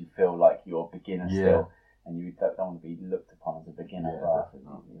 pool, because you feel like you're a beginner still, and you don't want to be looked upon as a beginner. But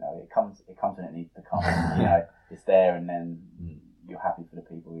you know, it comes when it needs to come. You know, it's there, and then you're happy for the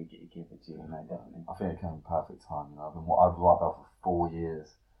people who give it to you. You know, definitely. I think it came in perfect time. You know, I've been white belt for 4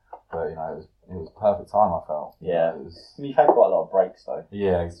 years. But you know, it was perfect time. I felt. Yeah. You know, I mean, you've had quite a lot of breaks though.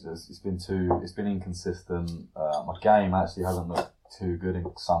 Yeah, it's been inconsistent. My game actually hasn't looked too good in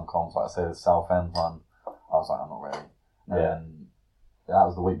some comps. Like I say, the Southend one, I was like, I'm not ready. And that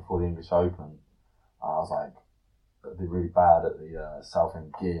was the week before the English Open. I was like, I did really bad at the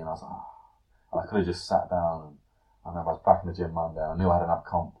Southend gi, and I was like, and I could have just sat down. And I remember I was back in the gym Monday. And I knew I had another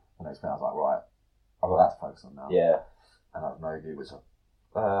comp the next minute. I was like, right, I've got that to focus on now. Yeah. And that was no gi, which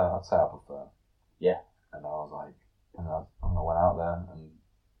I'd say I prefer. Yeah. And I was like, and I went out there and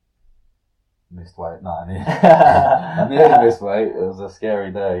missed weight. No, I nearly missed weight. It was a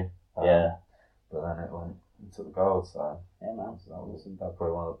scary day. Yeah. But then it went into the gold, so. Yeah, man. So that was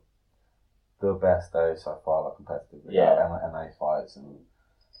probably one of the best days so far, like competitively. Yeah. MMA fights and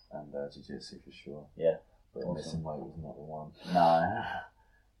jiu-jitsu for sure. Yeah. But missing weight was not the one. No.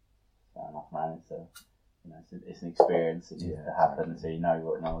 Fair enough, man. It's an experience that needs to happen, so you know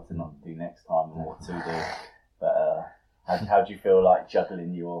what to not do next time and what to do. But how do you feel like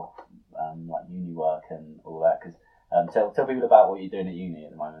juggling your like uni work and all that? Because tell people about what you're doing at uni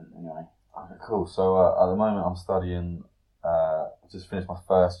at the moment. Anyway. Okay, cool. So at the moment I'm studying. I just finished my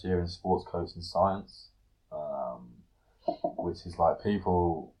first year in sports coaching science, which is like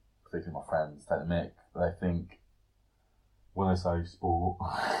people, particularly my friends, take the mick. They think when they say sport.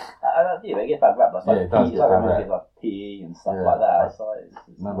 Yeah, they get bad rap. Like, it does get bad rap. Like PE and stuff like that.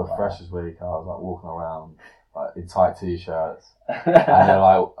 It's remember Freshers Week, I was like walking around like in tight t-shirts, and they're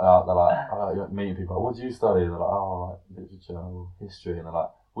like meeting people. Like, what do you study? They're like, oh, like literature or history, and they're like,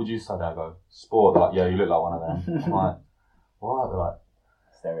 what do you study? I go, sport. They're like, yeah, you look like one of them. I'm like, what? They're like,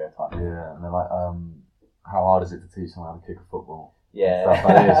 stereotype. Yeah, and they're like, how hard is it to teach someone how to kick a football? Yeah, stuff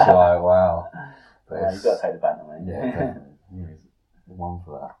like this. You're like, wow. But you've got to take the banner, mate. Yeah, definitely. Uni's the one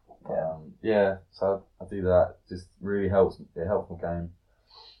for that. So I do that. Just really helps. It helps my game,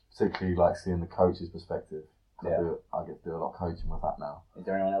 particularly like seeing the coach's perspective. I get to do a lot of coaching with that now. Is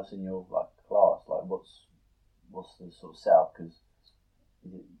there anyone else in your like class? Like, what's the sort of setup? Because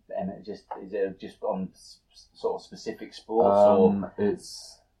is it just on sort of specific sports or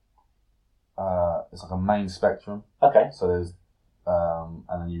it's like a main spectrum. Okay. So there's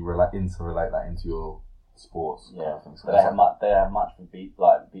and then you interrelate that into your sports. Yeah. Kind of thing. So do they have much? They have much for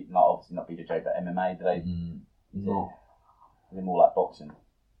not obviously not BJJ, but MMA. Do they? Is it more like boxing?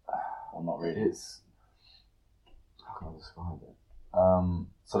 Or not really? It's, how can I describe it?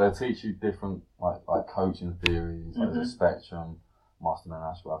 So they'll teach you different like coaching theories. Like there's a spectrum, master and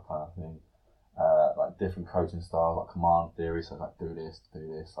Ashworth kind of thing. Like different coaching styles, like command theory. So like do this.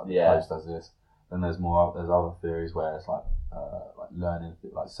 Like the coach does this. Then there's other theories where it's like learning,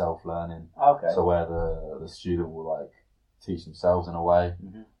 like self-learning. Okay. So where the student will like teach themselves in a way,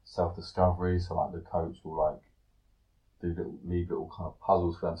 self-discovery. So like the coach will like leave little kind of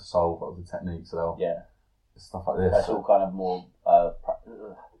puzzles for them to solve, like the techniques. So they'll stuff like this. That's all kind of more. I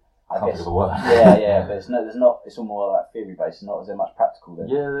can't guess. think of the word. Yeah, but there's not. It's all more like theory based. Not as much practical then.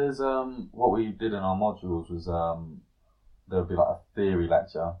 Yeah, there's what we did in our modules was there would be like a theory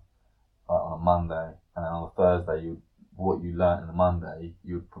lecture on a Monday, and then on a Thursday what you learnt in the Monday,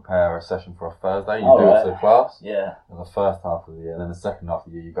 you would prepare a session for a Thursday. You do it for the class. Yeah. In the first half of the year, and then the second half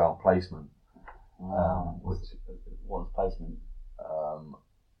of the year you go on placement. What's placement?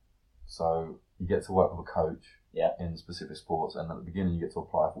 So you get to work with a coach. Yeah. In specific sports, and at the beginning you get to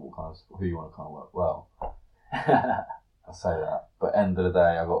apply for who you want to kind of work well. I say that, but end of the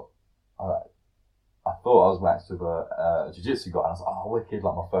day, I thought I was matched with a jiu-jitsu guy, and I was like, oh, wicked,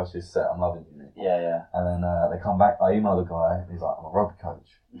 like my first year set, I'm loving it. Yeah. And then they come back, I email the guy, and he's like, I'm a rugby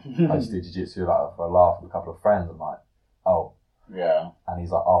coach. I just do jiu-jitsu like for a laugh with a couple of friends. I'm like, oh. Yeah. And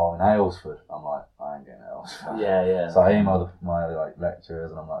he's like, oh, in Aylesford. I'm like, I ain't getting Aylesford. Yeah. So I emailed my like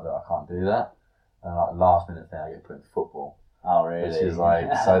lecturers, and I'm like, look, I can't do that. And like last minute thing, I get put into football. Oh, really? Which is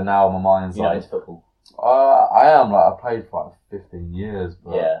like, so now my mind's like... You know it's football? I am, like, I played for like 15 years,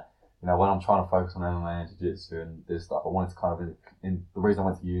 but, you know, when I'm trying to focus on MMA and jiu-jitsu and this stuff, I wanted to kind of, the reason I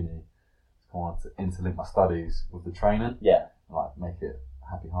went to uni is I wanted to interlink my studies with the training. Yeah. And, like, make it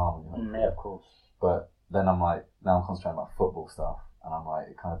happy harmony. Yeah, of course. But then I'm like, now I'm concentrating on football stuff, and I'm like,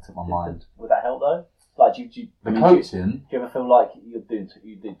 it kind of took my mind. Would that help though? Like, do you coaching? Do you ever feel like you did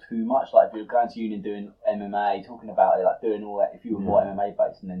too much? Like, if you're going to uni and doing MMA, talking about it, like doing all that, if you were more MMA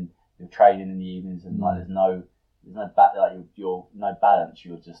based, and then you're training in the evenings and like there's no you're no balance.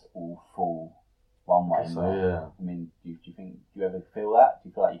 You're just all full one way. So yeah. I mean, do you ever feel that? Do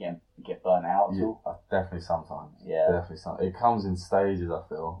you feel like you get burnt out at all? Definitely sometimes. Yeah. Definitely sometimes. It comes in stages. I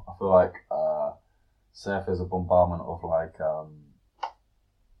feel like say if there's a bombardment of like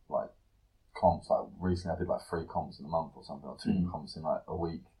comps, like recently I did like 3 comps in a month or something, or 2 comps in like a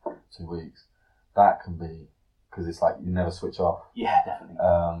week, 2 weeks. That can be, because it's like you never switch off. Yeah, definitely.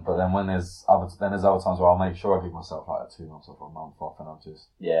 But then when there's other times where I'll make sure I give myself like 2 months off or a month off, and I'll just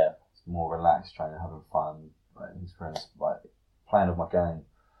more relaxed, training, having fun, like experience, like playing with my game,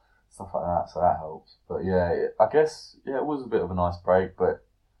 stuff like that. So that helps. But yeah, I guess it was a bit of a nice break. But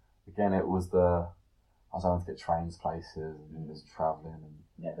again, I was having to get trains places and just travelling and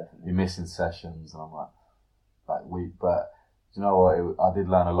definitely. you're missing sessions, and I'm like weak. But you know what? I did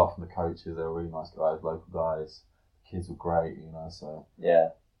learn a lot from the coaches. They were really nice guys, local guys. The kids were great, you know. So yeah,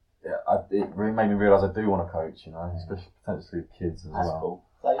 it really made me realise I do want to coach, you know, especially potentially with kids as well. That's cool.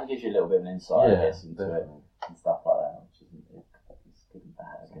 So it gives you a little bit of an insight, I guess, into it and stuff like that, which is good and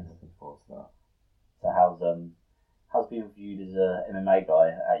bad. I guess. Looking forward to that. So how's being viewed as a MMA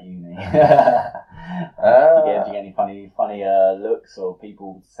guy at uni? Do you get any funny looks or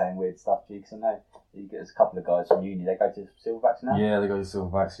people saying weird stuff to you? Because I know there's a couple of guys from uni. They go to Silverbacks now. Yeah, they go to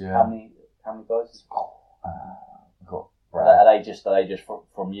Silverbacks. Yeah. How many guys? Got Brad. Are they just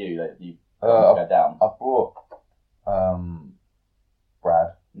from you that you go down? I brought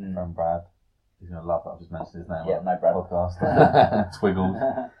Brad, friend Brad. He's gonna love that I've just mentioned his name. Yeah, no Brad. Podcast. Twiggled.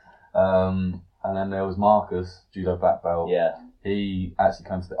 And then there was Marcus, judo black belt. Yeah. He actually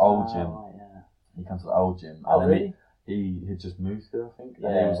came to the old gym. Right, yeah. He came to the old gym. Oh, and then really? He had just moved here, I think. Yeah.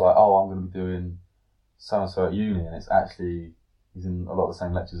 And he was like, I'm going to be doing so-and-so at uni. And it's actually, he's in a lot of the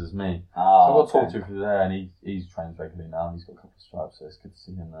same lectures as me. So I got to talk to him through there, and he's trained regularly now. He's got a couple of stripes, so it's good to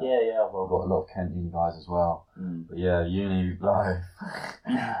see him there. Yeah. I've got a lot of Kent uni guys as well. But yeah, uni life,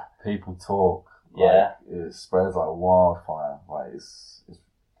 people talk. Like, it spreads like wildfire. Like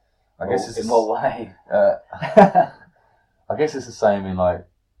I guess it's in what way? I guess it's the same in like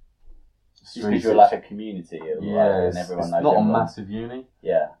streets. You're like a community. And everyone knows. It's not a massive uni.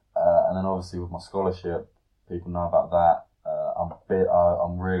 Yeah. And then obviously with my scholarship, people know about that.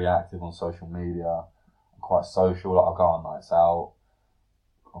 I'm really active on social media. I'm quite social. Like I go on nights out.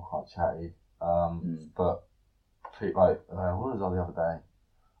 I'm quite chatty. But like what was I the other day?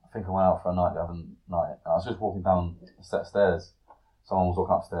 I think I went out for a night the other night. I was just walking down a set of stairs. Someone was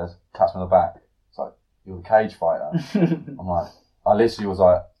walking upstairs, taps me on the back. It's like, you're a cage fighter. I'm like, I literally was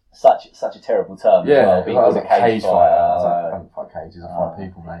like... Such a terrible term. Yeah, as well. I was like, cage fighter. I was like, I don't fight cages, I fight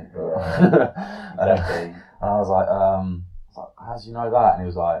people, mate. Exactly. And I was like, how do you know that? And he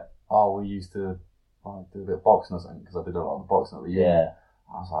was like, we used to do a bit of boxing or something, because I did a lot of boxing at the uni. Yeah.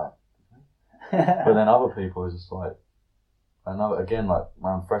 I was like, but then other people were just like, again, like,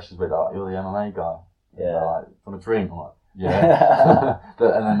 around freshers, like, you're the MMA guy. Yeah. They're like, from a drink, I'm like, yeah.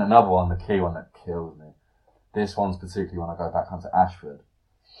 And then another one, the key one that kills me. This one's particularly when I go back home to Ashford.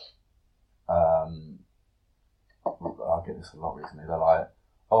 I get this a lot recently. They're like,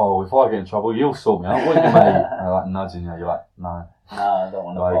 if I get in trouble, you'll sort me out, wouldn't you, mate? And they're like nudging you. You're like, no. No, I don't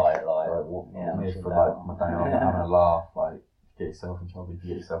want to fight. For my day on, having a laugh. Like, get yourself in trouble, you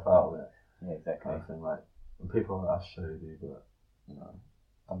get yourself out of it. Yeah, exactly. Kind of thing. Like, when people are like, I show you, but you know.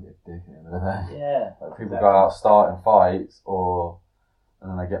 Don't be a dick at the end of the day. Yeah. Like people go out starting fights, and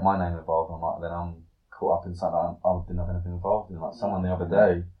then they get my name involved, and then I'm caught up in something I didn't have anything involved in. Like someone the other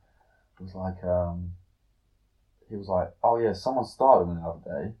day was like, he was like, someone started me the other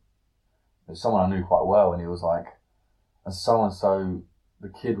day. It was someone I knew quite well, and he was like, and the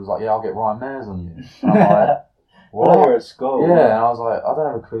kid was like, I'll get Ryan Mairs on you. And I'm like, what? You're at school. Yeah, and I was like, I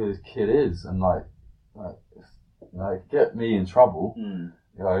don't have a clue who this kid is, and like it could get me in trouble.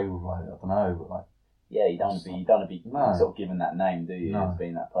 You know, like, I don't know, but like... Yeah, you don't want to be sort of given that name, do you? As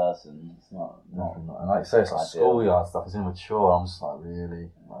being that person. It's not. And like you say, it's like schoolyard stuff, it's immature. I'm just like,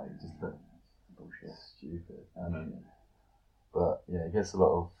 really? Like, just bullshit. Stupid. But yeah, it gets a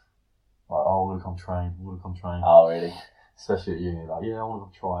lot of, like, I want to come train. Oh, really? Especially at uni, like, I want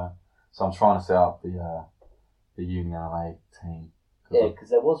to come try. So I'm trying to set up the uni MMA team. Yeah, because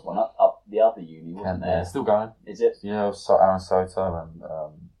there was one up the other uni, wasn't there? Yeah, it's still going. Is it? Yeah, so Aaron Soto and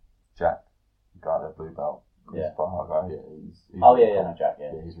Jack, the guy at the blue belt. Yeah. He's quite a hard guy. Yeah, he's really cool. Jack,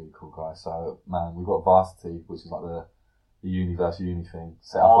 yeah. Yeah, he's a really cool guy. So, man, we've got varsity, which is like the uni versus uni thing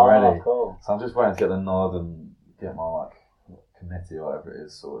set up already. Cool. So I'm just waiting to get the nod and get my committee or whatever it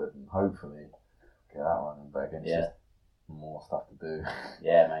is sorted, and hopefully get that running. But again, it's just more stuff to do.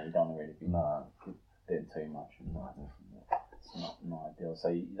 Yeah, man, you don't really be doing too much. No, definitely. not ideal. So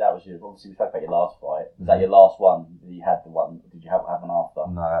that was obviously we spoke about your last fight. Was that your last one? Did you have the one? Did you have one after?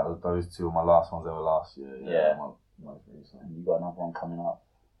 No, those two were my last ones ever last year. Yeah. Most recent. And you got another one coming up.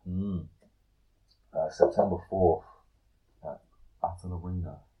 September 4th at Battle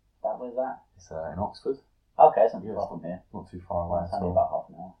Arena. Where's that? It's in Oxford. Okay, it's not too far from here. Not too far away. It's only about half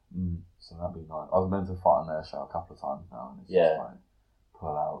an hour. So that'd be nice. I was meant to fight on their show a couple of times now, and it's just like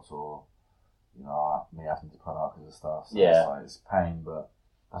pull-outs or, me having to pull out because of stuff. So it's pain, but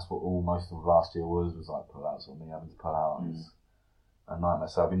that's what most of last year was like pull-outs or me having to pull out. And it's a nightmare.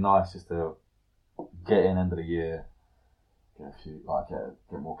 So it'd be nice just to get in end of the year, get a few,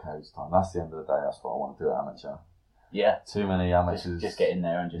 get more cage time. That's the end of the day. That's what I want to do at amateur. Yeah. Too many amateurs. Just get in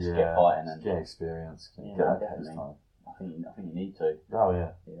there and just get fighting and get experience. Get that cage time. I think you need to. Oh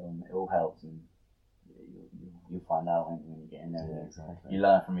yeah. It all helps, and you'll find out when you get in there. Yeah, exactly. You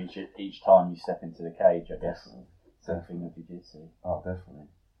learn from each time you step into the cage, I guess. Same thing with jiu-jitsu. Oh, definitely.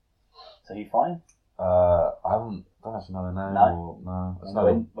 So you fine? I don't actually know the name.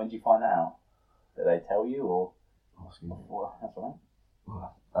 No. When did you find that out? Did they tell you or? Oh, excuse me. That's all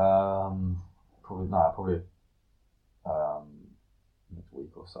right. Probably next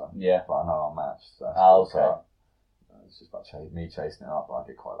week or so. Yeah. But I know I'm matched. So okay. So, it's just about me chasing it up. But I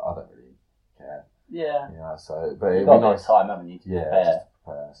don't really care. Yeah. So, but you've got a bit of time, haven't you, to prepare? Just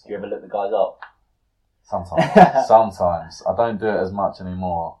prepare. So. Do you ever look the guys up? Sometimes. Sometimes. I don't do it as much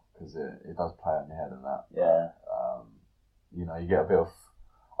anymore because it does play on your head and that. Yeah. But, you get a bit of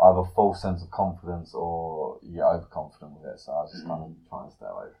either false sense of confidence or you get overconfident with it. So I was just kind of trying to stay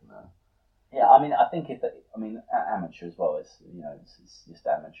away from there. Yeah, I think amateur as well. It's just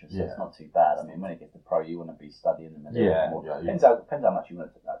amateur, so it's not too bad. I mean, when it gets to pro, you want to be studying them a little bit more. Depends how much you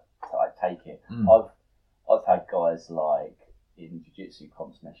want to take it. I've had guys like in jiu-jitsu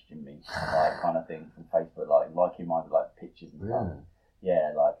comps messaging me, kind of thing from Facebook, liking my pictures and stuff. Yeah,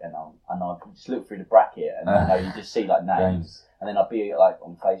 and I just look through the bracket and you just see names, and then I'd be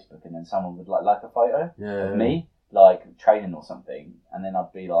on Facebook, and then someone would like a photo of me training or something, and then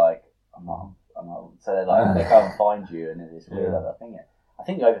I'd be like, I'm not. So they they go and find you, and it's weird. I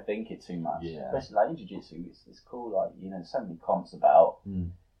think you overthink it too much, especially in jiu-jitsu. It's cool, there's so many comps about.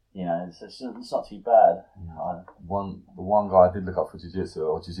 It's not too bad. The one guy I did look up for jiu-jitsu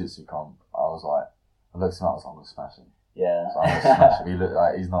or jiu-jitsu comp, I looked him up, I'm gonna smash him. Yeah. So I'm gonna smash him. He looked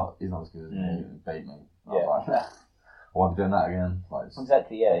he's not as good as me. He beat me. I was I won't be doing that again.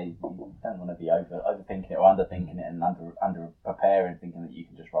 Exactly. Yeah. You don't want to be overthinking it or underthinking it and under preparing, thinking that you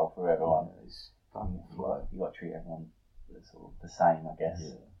can just roll through everyone. You got to treat everyone sort of the same, I guess.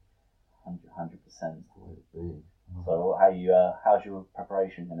 100%. So how's your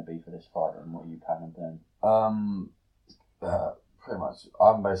preparation going to be for this fight, and what are you planning on doing? Pretty much,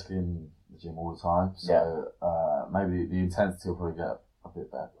 I'm basically in the gym all the time, so maybe the intensity will probably get a bit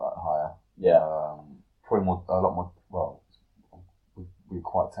better, higher. Yeah. Probably a lot more. Well, we're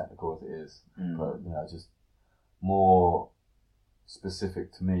quite technical as it is, but just more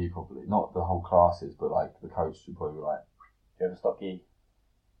specific to me. Probably not the whole classes, but the coach should probably be like. Do you ever stop gi?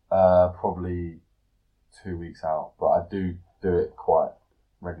 Probably 2 weeks out, but I do it quite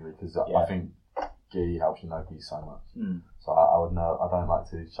regularly because I think gi helps you know gi so much. So I would know. I don't like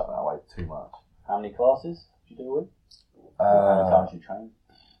to shut that away too much. How many classes do you do a week? How many times do you train?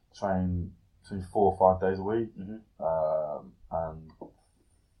 Train between 4 or 5 days a week, and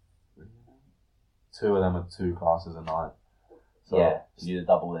 2 of them are 2 classes a night. So you do the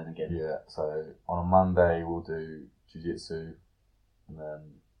double then again. Yeah. So on a Monday we'll do jiu-jitsu and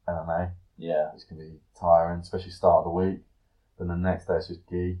then MMA. Yeah. Which can be tiring, especially start of the week. Then the next day it's just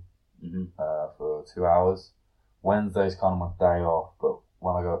gi for 2 hours. Wednesday's kind of my day off, but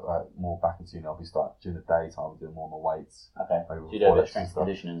when I go more back into uni, I'll be starting during the daytime doing more of my weights. Okay. Do you do a bit of strength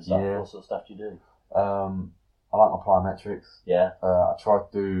conditioning and stuff? Yeah. What sort of stuff do you do? I like my plyometrics. Yeah. I try to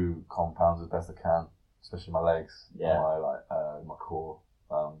do compounds as best I can, especially my legs. Yeah. My core.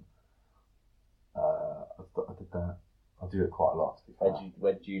 I did that. I do it quite a lot. Where do you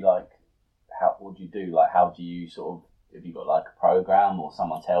what do you do? How do you sort of, have you got a program or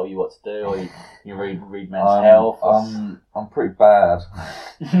someone tell you what to do, or you read Men's Health? I'm pretty bad.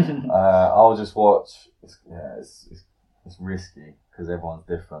 I'll just watch. It's risky because everyone's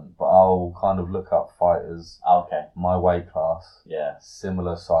different, but I'll kind of look up fighters. Okay. My weight class. Yeah.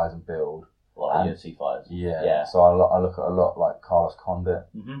 Similar size and build. UFC fighters. Yeah. So I look at a lot like Carlos Condit,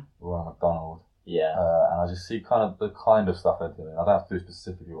 Roy McDonald. Yeah. And I just see the kind of stuff they're doing. I don't have to do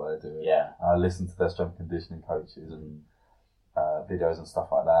specifically what they're doing. Yeah. I listen to their strength conditioning coaches and videos and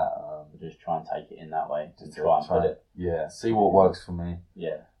stuff like that. Just try and take it in that way. Just try and put it. Yeah. See what works for me.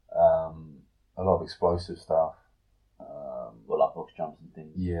 Yeah. A lot of explosive stuff. jumps and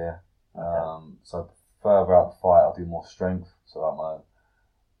things. Yeah. Okay. So further out the fight, I'll do more strength. So like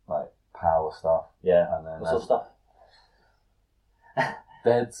my power stuff. Yeah. And then what sort of stuff?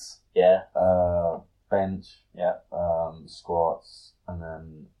 Deads. Yeah. Bench. Yeah. Squats, and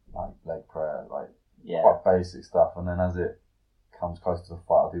then like leg prayer, like Yeah. quite basic stuff. And then as it comes closer to the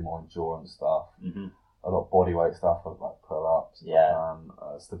fight, I'll do more endurance stuff. Mm-hmm. A lot of body weight stuff, like pull ups. Yeah.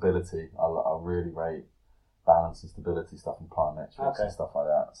 Stability. I really rate balance and stability stuff and plyometrics and stuff like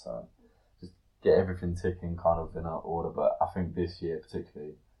that. So just get everything ticking kind of in order. But I think this year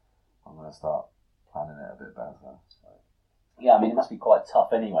particularly, I'm going to start planning it a bit better. So. Yeah, I mean, it must be quite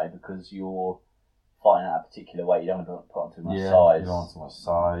tough anyway because you're fighting at a particular weight. You don't want to put on too much size. You don't want too much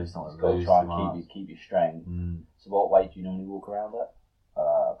size. You don't want to got to lose try too and much. keep your strength. Mm. So what weight do you normally walk around at?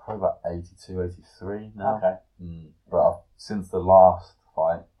 Probably about 82, 83 now. Okay. But since the last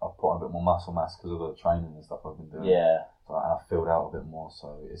fight, I've put on a bit more muscle mass because of the training and stuff I've been doing. Yeah. So and I've filled out a bit more,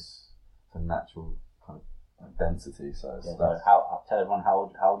 so it's a natural kind of density. So, So tell everyone how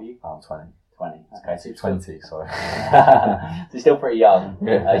old are you? I'm 20. 20. Okay. So 20, sorry. So you're still pretty young.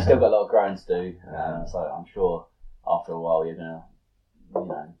 Yeah. You've still got a lot of growing to do. So I'm sure after a while you're gonna,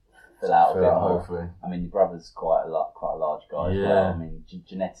 fill out a bit more. Hopefully. I mean, your brother's quite a large guy as well. I mean,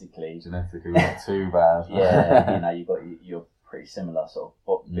 genetically, we're not too bad. Yeah, you're pretty similar sort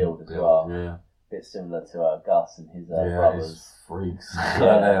of build as well. Yeah. Bit similar to Gus and his brothers. He's freaks.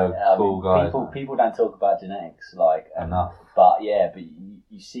 Yeah, they're cool guys. People don't talk about genetics enough. But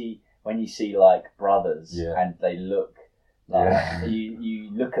you see when you see like brothers and they look like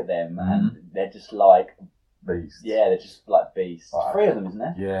you look at them and they're just like beasts. Yeah, they're just like beasts. Like, 3 of them, isn't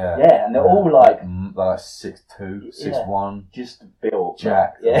there? Yeah. Yeah, and they're all like 6'2", 6'1", just built,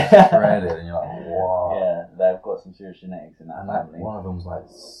 jacked, yeah, shredded, and you're like, wow. Yeah, they've got some serious genetics in that family. One of them's like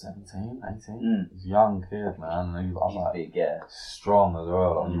 17, 18. He's a young kid, man. And he's like big, strong as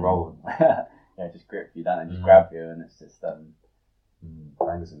well. Like when you roll him. Yeah, just grip you, don't it? Just grab you, and it's just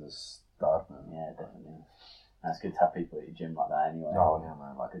Angus is a stud, man. Yeah, definitely. And it's good to have people at your gym like that anyway. Oh yeah,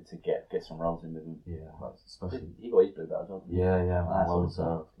 man. Like good to get some rolls in with them. Yeah, like especially. He got his blue belt as well. Yeah, man. Well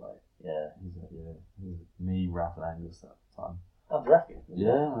deserved. Like he's me, Raph, and Angus at the time. Oh, Draft.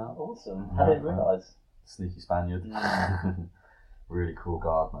 Yeah, man. Awesome. I didn't realise. Sneaky Spaniard. Really cool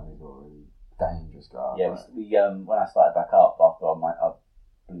guard, man. He's got a really dangerous guard. Yeah, we when I started back up after I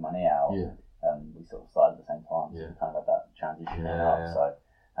blew my knee out. Yeah. We sort of started at the same time. So Yeah. we kind of had that transition up. So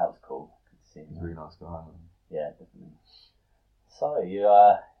that was cool. Good to see him. He's a really nice guy, man. Yeah, definitely. So you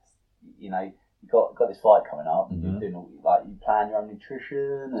got this fight coming up. And you're doing you plan your own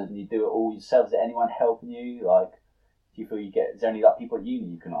nutrition and you do it all yourself. Is there anyone helping you? Like, do you feel is there any people at uni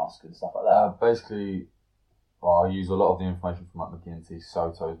you can ask and stuff like that? Basically, I use a lot of the information from like McGinty.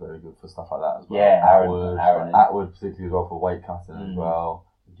 Soto's very good for stuff like that as well. Yeah, Aaron Atwood particularly as well for weight cutting as well.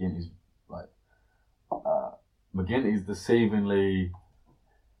 McGinty's McGinty's deceivingly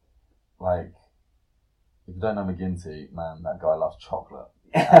like. If you don't know McGinty, man, that guy loves chocolate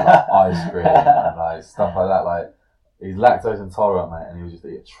and ice cream and stuff like that. Like, he's lactose intolerant, mate, and he would just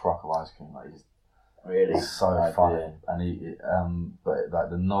eat a truck of ice cream. Like, he's so funny, and he but like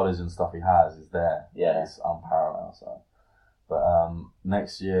the knowledge and stuff he has is there. Yeah, it's unparalleled. So, but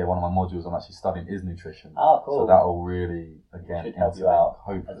next year, one of my modules I'm actually studying is nutrition. Oh, cool. So that will really should help you out.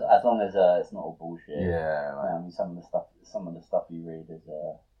 Hopefully, as long as it's not all bullshit. Yeah, I mean, some of the stuff you read is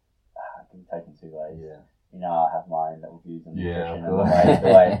can be taken 2 ways. Yeah. I have my own little views on nutrition and the course.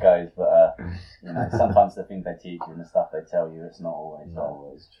 way it goes, but sometimes the things they teach you and the stuff they tell you, it's not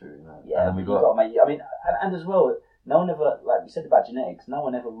always true. No. Yeah, and you've got to make. I mean, and as well, no one ever, like we said about genetics, no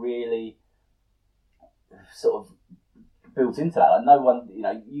one ever really sort of built into that. Like no one,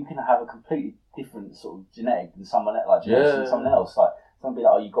 you can have a completely different sort of genetic than someone else, like genetics than someone else. Like someone be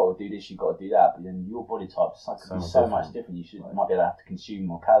like, oh, you've got to do this, you've got to do that, but then your body type is so much different. You might be able to have to consume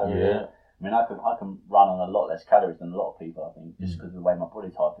more calories. Yeah. I mean, I can run on a lot less calories than a lot of people, I think, just because of the way my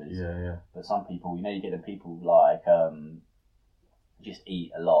body type is. Yeah. But some people, you get the people like just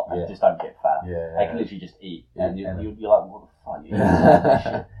eat a lot and Yeah. just don't get fat. Yeah. They can literally just eat, and you're like, what the fuck? You eat all this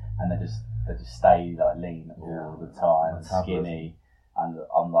shit? And they just stay like lean all the time, skinny. And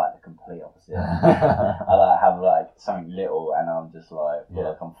I'm like the complete opposite. I have like something little, and I'm just like feel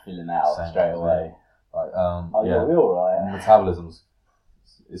like I'm filling out straight away. You're alright. Metabolism's.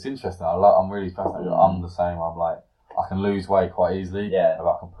 It's interesting. I'm really fascinated. I'm the same. I'm like, I can lose weight quite easily. Yeah. But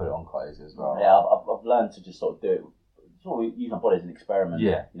I can put it on quite easily as well. Yeah, I've learned to just sort of do it. Sort of use my body as an experiment.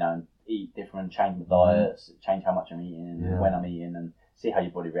 Yeah. And eat different, change my diets, change how much I'm eating, and when I'm eating, and see how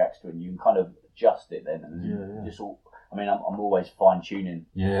your body reacts to it. And you can kind of adjust it then, and just all. I mean, I'm always fine tuning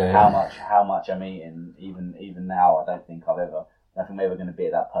how much I'm eating. Even now, I don't think I've ever I think I'm ever going to be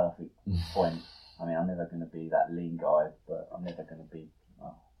at that perfect point. I mean, I'm never going to be that lean guy, but I'm never going to be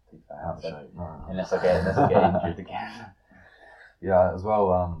too fat. So, unless I get injured again. Yeah, as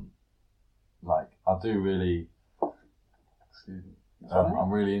well. Like I do really. Excuse me. I'm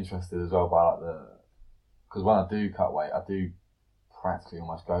really interested as well by because when I do cut weight, I do practically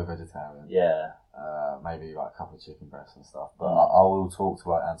almost go vegetarian. Yeah. Maybe like a couple of chicken breasts and stuff. But I will talk to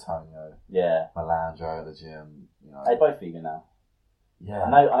like Antonio. Yeah. Melandro at the gym. You know. Are they both vegan now? Yeah. I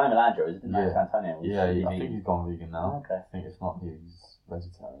know Melandro, isn't it? Yeah. Antonio. I think he's gone vegan now. Oh, okay. I think if not, he's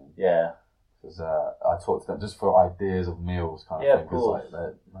vegetarian. Yeah. Because I talked to them just for ideas of meals, kind of thing. Of course.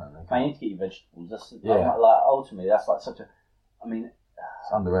 Like, you need to get your vegetables. That's, like ultimately, that's like such a. I mean,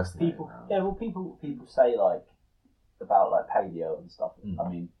 it's underestimated. People say like about like paleo and stuff. I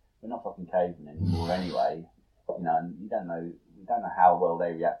mean, we're not fucking cavemen anymore anyway. You know, and we don't know how well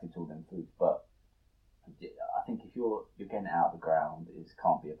they reacted to all them foods, but I think if you're getting it out of the ground, it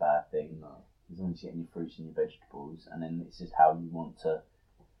can't be a bad thing. No. As long as you're getting your fruits and your vegetables, and then it's just how you want to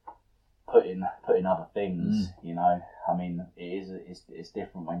put in other things. You know, I mean, it's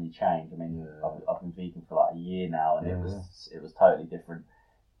different when you change. I mean, I've been vegan for like a year now, and it was totally different.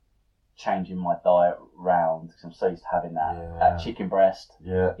 Changing my diet round because I'm so used to having that chicken breast,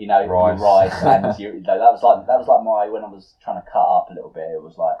 you know, rice and that was like my when I was trying to cut up a little bit. It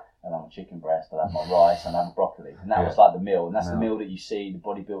was like I'd have my chicken breast, I'd have my rice, and I'd have broccoli, and that was like the meal, and that's the meal that you see the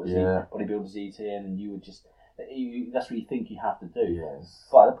bodybuilders eating, and you would just that's what you think you have to do. Yes.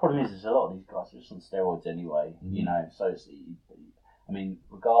 But the problem is a lot of these guys are just on steroids anyway, you know. So it's, I mean,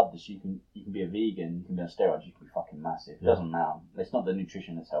 regardless, you can be a vegan, you can be on steroids, you can be fucking massive. It doesn't matter. It's not the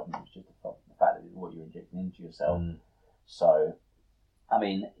nutrition that's helping you, it's just the fact that what you're injecting into yourself. So, I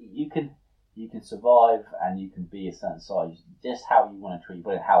mean, you can survive and you can be a certain size, just how you want to treat your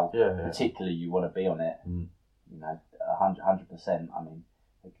body, how particularly you want to be on it. You know, 100%. I mean,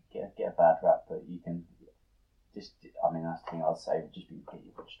 they could get a bad rap, but you can just. I mean, that's the thing I'd say. Just be get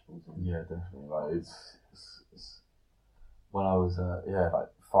your vegetables in. Yeah, definitely. Like it's when I was like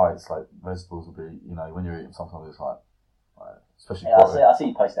fights, like vegetables would be, you know, when you're eating sometimes it's like especially I see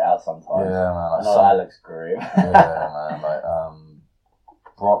you post it out sometimes. Yeah, man. Like that looks grim. Yeah, man. Like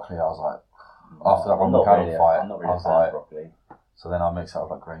broccoli, I was like after that Ron McCallum fight, I'm not really I was like broccoli. So then I mix it up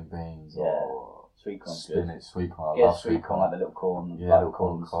like green beans or sweet corn, spinach, sweet corn. I love sweet corn, like the little corn. Yeah, little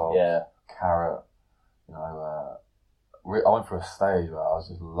corn cobs. Yeah, carrot. You know, I went through a stage where I was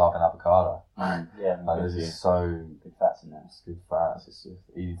just loving avocado. Yeah, like there's just so good fats in there. It's good fats. It's just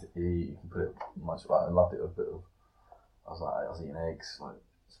easy to eat. You can put it much. Like, I loved it with a bit of. I was eating eggs, like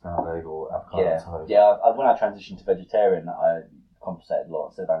scrambled egg or avocado toast. Yeah. When I transitioned to vegetarian, I compensated a lot.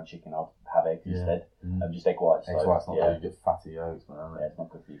 Instead of having chicken, I'll have eggs instead. Just egg whites. Egg whites not good. You get fatty yolks, man. Yeah, it's not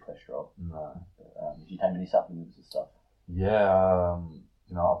good for your cholesterol. No. But, did you take any supplements and stuff? Yeah.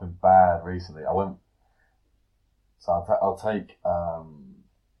 You know, I've been bad recently. So I'll take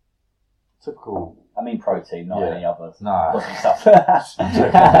typical. I mean protein, not any other. No. Stuff.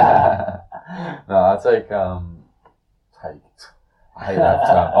 No, I take. I hate that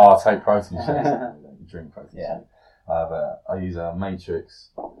term. I'll take protein shakes. Drink protein shakes. But I use a Matrix,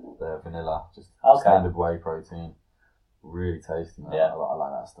 the vanilla, just standard whey protein. Really tasty, man. I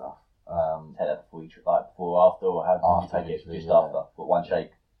like that stuff. Take that before before or after, or how do you take it? Just after, but one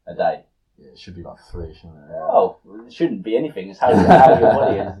shake a day. Yeah, it should be like 3, shouldn't it? Oh, it shouldn't be anything. It's how your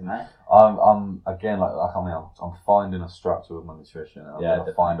body is, you know. I'm again I'm finding a structure with my nutrition. And I'm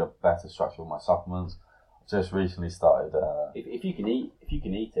gonna find a better structure with my supplements. I've just recently started. If you can eat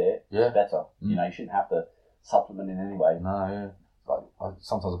it, it's better. You know, you shouldn't have to supplement in any way. No, like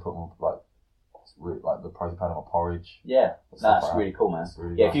sometimes I put more like the protein powder in my porridge. Yeah, that's really cool, man.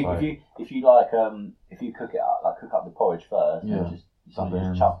 Really if you cook it up, like cook up the porridge first, and just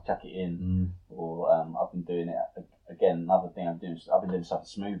chuck it in, or I've been doing it again. Another thing I've been doing stuff with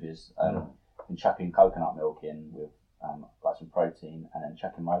smoothies. Been chucking coconut milk in with like some protein, and then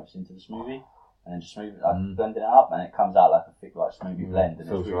chucking my oats into the smoothie, and then just blending it up, and it comes out like a thick like smoothie blend, and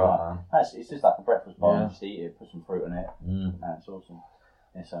it's really nice. It's just like a breakfast bowl. You just eat it, put some fruit on it, and it's awesome.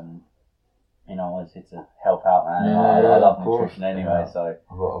 It's you know, I was here to help out, man. I love nutrition anyway, so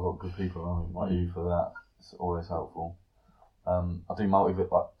I've got good people around me like you for that. It's always helpful. I do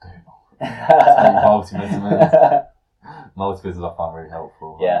multivitamins. Multivitamins I find really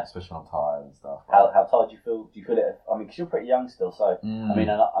helpful. Yeah, especially when I'm tired and stuff. How tired do you feel? Do you feel it? I mean, because you're pretty young still, so I mean,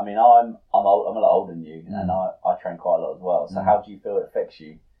 I'm a lot older than you, and I train quite a lot as well. So how do you feel it affects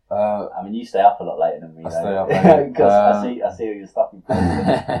you? I mean, you stay up a lot later than me. I stay up later because I see all your stuff you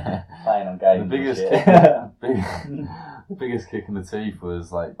playing on games. The biggest kick in the teeth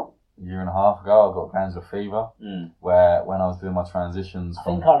was like, year and a half ago, I got glandular fever, where when I was doing my transitions I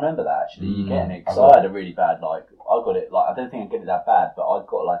think I remember that actually, you getting it, because I had a really bad, like, I got it, like, I don't think I get it that bad, but I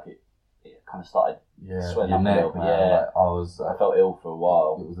got, like, it kind of started swelling up a little bit. Yeah, like, I felt ill for a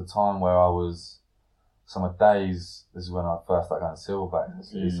while. It was the time where I was, so my days, this is when I first started going to Silverback,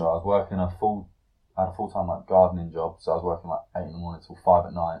 so I was working I had a full-time, like, gardening job, so I was working, like, 8 in the morning till 5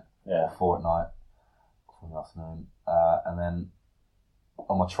 at night, or 4 at night, 4 in the afternoon, and then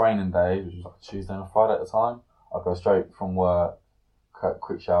on my training days, which was like a Tuesday and a Friday at the time, I'd go straight from work,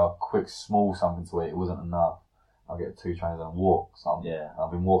 quick shower, quick small something to eat. It wasn't enough. I'll get 2 trains and walk. So I've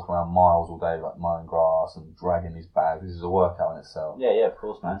been walking around miles all day, like mowing grass and dragging these bags. This is a workout in itself. Yeah, of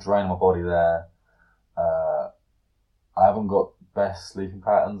course, man. I'm draining my body there. I haven't got best sleeping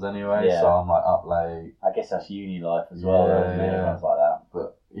patterns anyway, so I'm like up late. I guess that's uni life as well, isn't it? Things like that.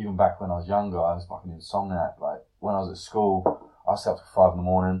 But even back when I was younger, I was fucking insomniac. Like when I was at school, I slept till 5 in the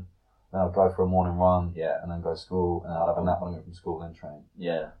morning. Then I'd go for a morning run, and then go to school, and I'd have a nap when I went from school, then train.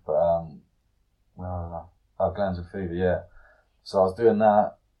 Yeah. But where was I? Glandular fever, So I was doing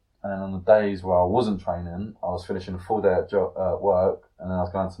that, and then on the days where I wasn't training, I was finishing a full day at work, and then I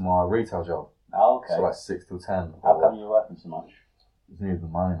was going to my retail job. Oh, okay. So like 6 till 10. How come you were working so much? Just needed the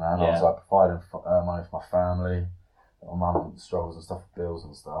money, man. I was like providing money for my family. My mum struggles and stuff with bills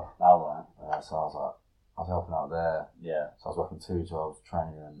and stuff. Oh, right. So I was helping out there. Yeah. So I was working 2 jobs,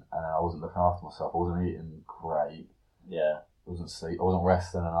 training, and I wasn't looking after myself. I wasn't eating great. Yeah. I wasn't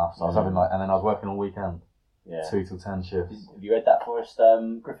resting enough. So I was having and then I was working all weekend. Yeah. 2 till 10 shifts. Have you read that Forrest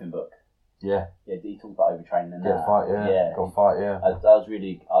Griffin book? Yeah. Yeah, he talked about overtraining and that. Got to fight, yeah. I was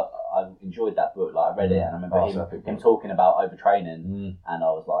really, I enjoyed that book. Like I read it and I remember him talking about overtraining, and I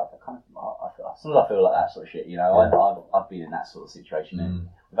was like, sometimes I feel like that sort of shit. You know, I've been in that sort of situation, and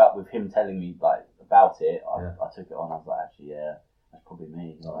with him telling me like about it, I took it on. I was like, actually, that's probably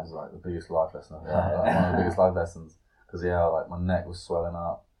me. That was like the biggest life lesson. Like, one of the biggest life lessons, because like my neck was swelling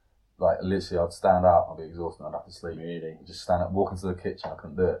up. Like literally, I'd stand up, I'd be exhausted, I'd have to sleep. Really? Just stand up, walk into the kitchen, I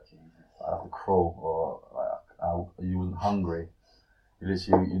couldn't do it. I'd have to crawl, or like you wasn't hungry. You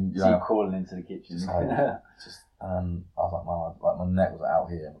literally, so you're crawling into the kitchen. And I was like, my neck was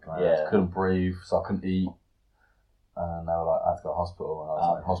out here. I just couldn't breathe, so I couldn't eat. And they were like, I had to go to hospital, and I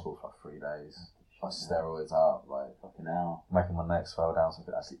was in hospital for like 3 days. Like steroids out, like fucking hell, making my neck swell down so I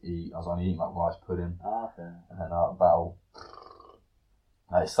could actually eat. I was only eating like rice pudding. Oh, okay. And then battle.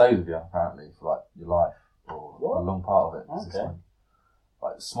 It stays with you apparently for like your life or a long part of it. Okay.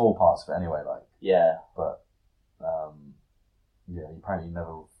 Like small parts of it anyway, like but apparently you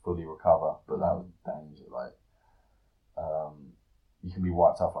never fully recover, but that was danger. Like you can be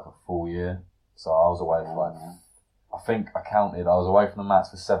wiped out for like a full year. So I was away for like I think I counted, I was away from the mats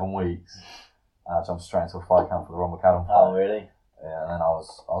for 7 weeks, and I jumped straight into a fight camp for the Ron McAdam fight. Oh really? Yeah, and then I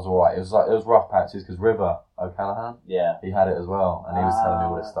was alright. It was rough patches because River O'Callaghan, he had it as well, and he was telling me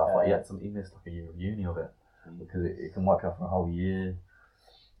all this stuff. Like he missed like a year of uni of it because it can wipe you out for a whole year.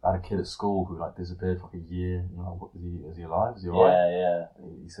 I had a kid at school who like disappeared for like a year. You know, is he alive? Is he alright? Yeah.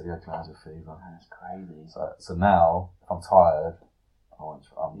 He said he had glandular fever. That's crazy. So now if I'm tired, I'm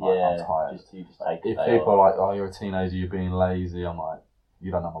tired. You just take if people are like, oh, you're a teenager, you're being lazy, I'm like, you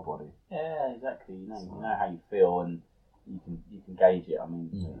don't know my body. Yeah, exactly. You know how you feel, and you can gauge it. I mean,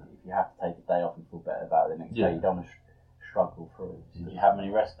 if you have to take a day off and feel better about it the next day, you don't want to struggle through. Did you have many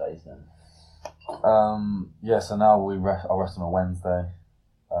rest days then? So now I rest on a Wednesday.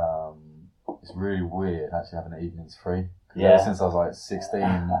 It's really weird actually having the evenings free. Ever since I was like 16,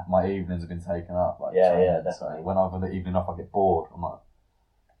 my evenings have been taken up. Like definitely. So when I have the evening off, I get bored. I'm like,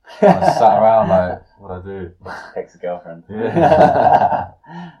 I sat around like, what do I do? Text a girlfriend. Yeah.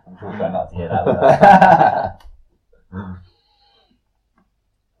 I'm sure trying not to hear that.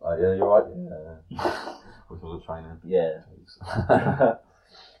 You're right. Yeah. Wish I was training. Yeah.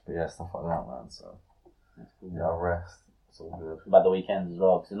 But stuff like that, man. So I rest. It's all good. About the weekends as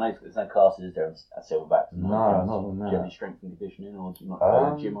well, because there's no classes there at Silverback. No. Do you have any strength and conditioning, or do you not go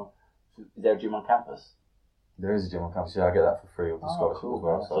to the gym? Is there a gym on campus? There is a gym on campus. Yeah, I get that for free with the scholarship as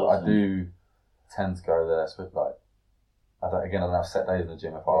well. So awesome. I do tend to go there. So like, I don't have set days in the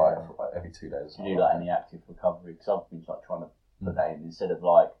gym. If I like every 2 days. Do you do like any active recovery? Because I've been like trying to put that in instead of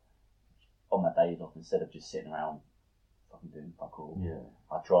like on my days off, instead of just sitting around fucking doing fuck all. Yeah.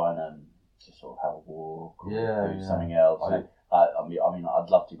 I try and just sort of have a walk or do something else. I mean, I'd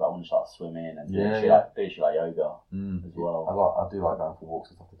love to, but I want to start swimming and do shit like yoga as well. I do like going for walks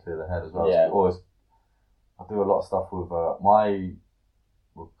and stuff to clear the head as well. Yeah. So I do a lot of stuff with my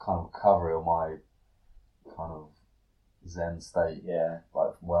kind of recovery or my kind of zen state. Yeah.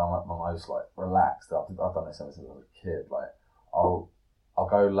 Like where I'm at my most like relaxed. I've done this ever since I was a kid. Like I'll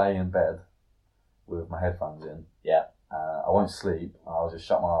go lay in bed with my headphones in. Yeah. I won't sleep. I'll just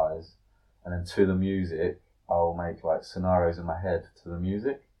shut my eyes, and then to the music, I'll make like scenarios in my head to the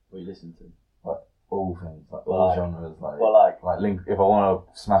music. What you listen to? Like all things, like all genres. Like Link. If I want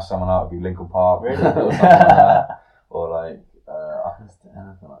to smash someone out, it'd be Linkin Park. Really? Or something like that. Or like I can listen to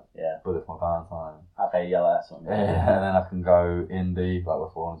anything like Bullet for My Valentine. Okay, yeah, like that sort of music. Yeah, and then I can go indie, like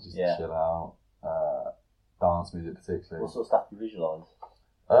before, I want just to chill out. Dance music particularly. What sort of stuff do you visualise?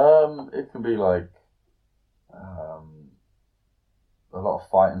 It can be like a lot of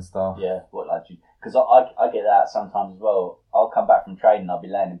fighting stuff. Yeah, because I get that sometimes as well. I'll come back from training, I'll be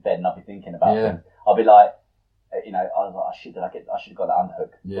laying in bed and I'll be thinking about things. I'll be like, you know, I was like, I should have got that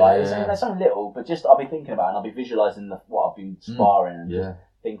underhook. Yeah, like, it's something little, but just I'll be thinking about it and I'll be visualising what I've been sparring and just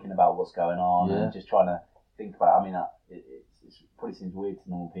thinking about what's going on and just trying to think about. I mean, it probably seems weird to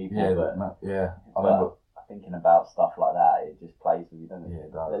normal people, I remember thinking about stuff like that. It just plays with you, doesn't it? Yeah,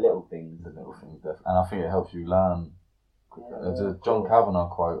 it does. The little things, definitely. And I think it helps you learn. There's a John Kavanagh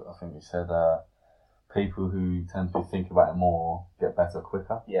quote. I think he said, "People who tend to think about it more get better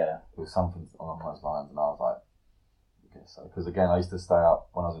quicker." Yeah, it was something along those lines, and I was like, I guess so. Because again, I used to stay up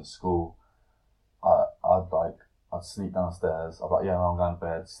when I was in school. I'd sneak downstairs. I'd be like, yeah, I'm going to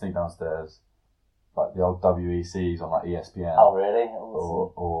bed. Sneak downstairs, like the old WECs on like ESPN. Oh, really?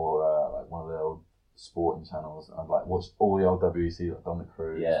 Awesome. Or like one of the old sporting channels. I'd like watch all the old WECs, like Dominic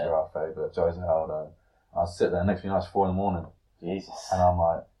Cruz, Gerard Faber, Joe Zahaldo. I'd sit there. Next thing you know, it's 4 a.m. Jesus. And I'm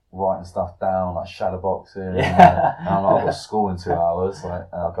like writing stuff down, like shadow boxing. And I'm like, I've got school in 2 hours. Like,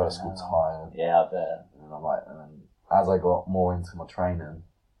 and I go to school tired. Yeah, I bet. And I'm like, and then as I got more into my training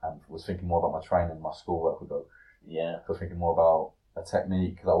and was thinking more about my training, my schoolwork would go. Yeah. I was thinking more about a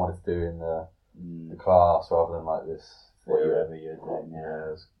technique that I wanted to do in the class rather than like this. Whatever you're doing.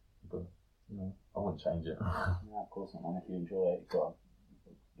 Yeah. But I wouldn't change it. No, of course not, man. If you enjoy it, you've got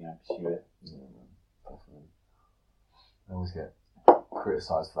to, pursue it. Yeah, definitely. I always get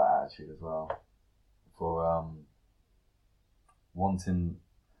criticised for that attitude as well. For wanting.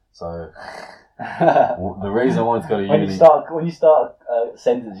 So the reason I wanted to go to uni. When you start a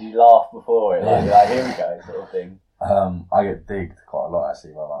sentence, you laugh before it. Like, you're like, here we go, sort of thing. I get digged quite a lot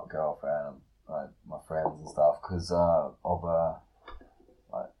actually by my girlfriend and like my friends and stuff because I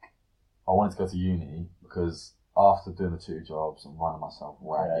wanted to go to uni because after doing the 2 jobs and running myself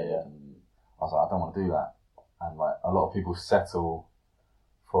ragged, and I was like, I don't want to do that. And like a lot of people settle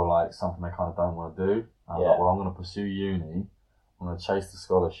for like something they kind of don't want to do. And I was like, well, I'm going to pursue uni. I'm going to chase the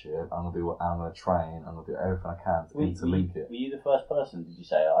scholarship. I'm going to train. I'm going to do everything I can to interlink it. Were you the first person? Did you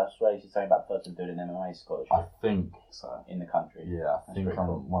say? I swear you said something about the person doing an MMA scholarship. I think so. In the country. Yeah, I think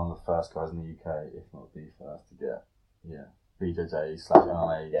I'm one of the first guys in the UK, if not the first, to get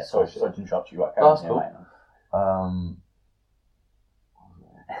BJJ/MMA. Yeah, sorry to interrupt you. Right, that's cool.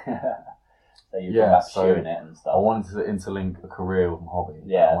 So you're about pursuing it and stuff. I wanted to interlink a career with my hobby.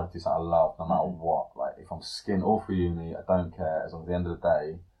 Yeah. I wanted to do something I love, no matter what. Like if I'm skin all through uni, I don't care. As long as at the end of the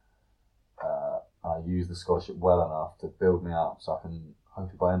day, I use the scholarship well enough to build me up, so I can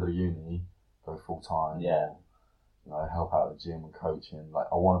hopefully by the end of the uni go full time. Yeah. Help out at the gym and coaching. Like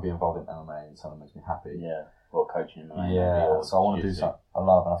I want to be involved in MMA and something that makes me happy. Yeah. Or coaching MMA. Yeah. So I want to do something I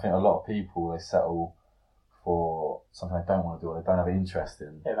love, and I think a lot of people they settle for something they don't want to do or they don't have interest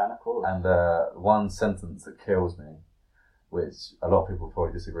in. Yeah, man, of course. And one sentence that kills me, which a lot of people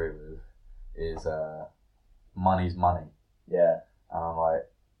probably disagree with, is money's money. Yeah. And I'm like,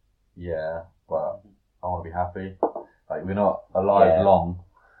 yeah, but I want to be happy. Like we're not alive long,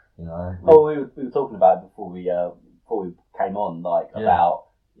 we were talking about it before we came on, about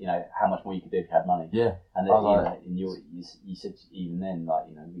how much more you could do if you had money. Yeah. And then, you said even then,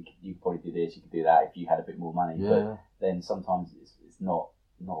 you could probably do this, you could do that if you had a bit more money. Yeah. But then sometimes it's not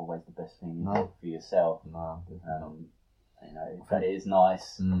always the best thing for yourself. No. But it is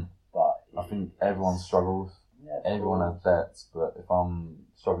nice. But I think everyone struggles. Yeah, everyone has debts, but if I'm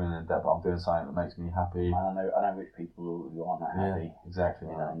struggling in debt, but I'm doing something that makes me happy. I know rich people who aren't that happy. Yeah, exactly.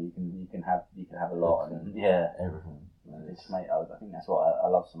 You can have a lot, everything. and everything. Mate, I think that's what I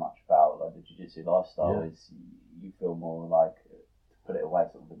love so much about the jiu-jitsu lifestyle is you feel more like, to put it away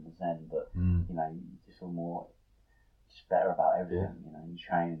sort of in the zen, but you just feel more just better about everything. You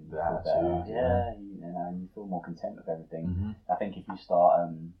train, you feel better. You feel more content with everything. I think if you start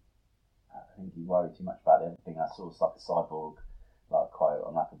I think you worry too much about everything. I saw like a cyborg quote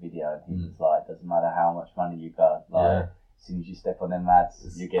on a video, and he was like, "Doesn't matter how much money you got, as soon as you step on them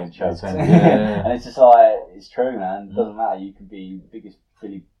mats, you're getting choked." And it's just like, it's true, man. It doesn't matter. You can be the biggest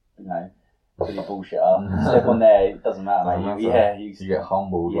Billy bullshitter. Step on there, it doesn't matter, mate. You get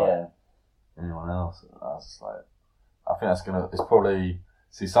humbled like anyone else. That's like, I think it's probably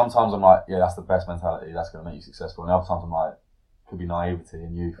See, sometimes I'm like, yeah, that's the best mentality. That's going to make you successful. And other times I'm like, could be naivety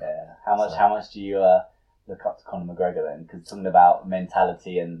in youth. Yeah. How much do you look up to Conor McGregor then? Because something about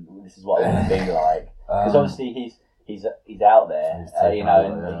mentality and this is what I want to be like. Because obviously he's out there, you know,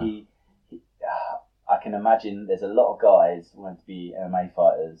 and he I can imagine there's a lot of guys wanting to be MMA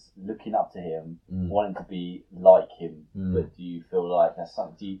fighters, looking up to him, wanting to be like him. But do you feel like that's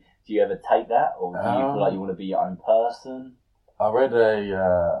something? Do you ever take that, or do you feel like you want to be your own person? I read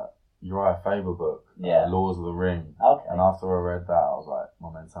a Uriah Faber book, Laws of the Ring. Okay. And after I read that, I was like,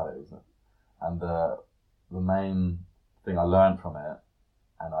 my mentality was it. And the main thing I learned from it,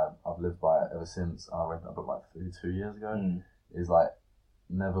 and I've lived by it ever since. I read that book like 2 years ago. Is like,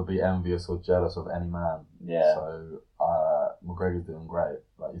 never be envious or jealous of any man. Yeah. So McGregor's doing great.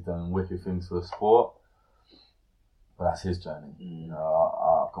 Like, he's doing wicked things for the sport, but that's his journey. You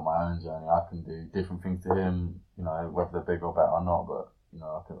know, I've got my own journey. I can do different things to him. You know, whether they're big or better or not. But you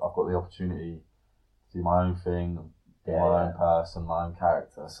know, I've got the opportunity to do my own thing, be my own person, my own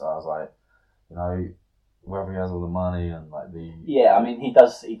character. So I was like, you know, whether he has all the money and like the I mean, he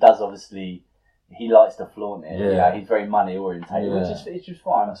does obviously. He likes to flaunt it. Yeah, he's very money orientated, which is just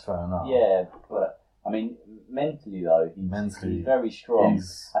fine. That's fair enough. Yeah, but I mean, mentally though, he's very strong.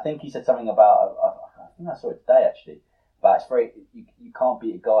 I think he said something about. I think I saw it today actually. But it's very you can't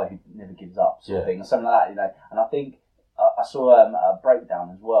beat a guy who never gives up, sort of thing, or something like that. You know, and I think I saw a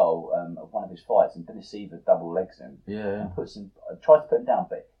breakdown as well of one of his fights, and Dennis Seaver double legs him. Yeah. And tries to put him down,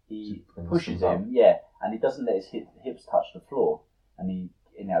 but he pushes him. Yeah, and he doesn't let his hips touch the floor, and he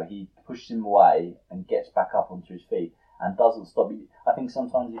pushes him away and gets back up onto his feet and doesn't stop. I think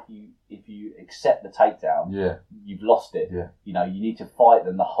sometimes if you accept the takedown, you've lost it. Yeah. You know, you need to fight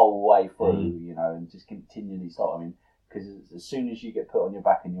them the whole way through. You know, and just continually start. I mean, because as soon as you get put on your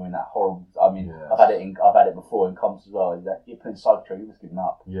back and you're in that horrible. I mean, I've had it before in comps as well. Is that you're putting side control, you're just giving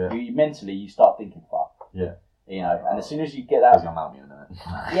up. Yeah. You mentally you start thinking, fuck. Yeah. You know, and as soon as you get that, I'm out in a minute.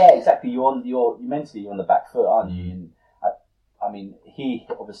 Yeah, exactly. You mentally you're on the back foot, aren't you? And, I mean, he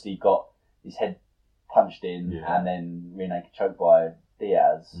obviously got his head punched in and then rear naked choked by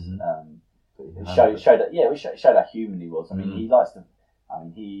Diaz. Showed how human he was. I mean, he likes to. I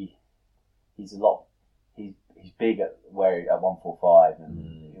mean, he's a lot. He's big at 145,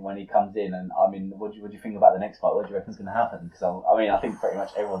 and when he comes in, and I mean, what do you think about the next fight? What do you reckon's going to happen? Because I think pretty much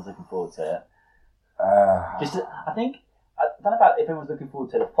everyone's looking forward to it. I don't know about if everyone's looking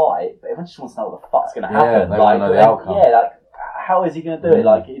forward to the fight, but everyone just wants to know what the fuck's going to happen. They want to know the outcome. Yeah, like how is he going to do it?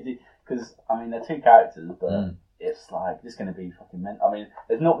 Like, is he? Because I mean, they're two characters, but it's like this going to be fucking. I mean,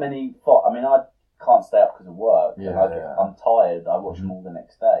 there's not many. I mean, I can't stay up because of work. I'm tired. I watch them all the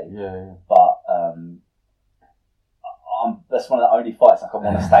next day. But that's one of the only fights I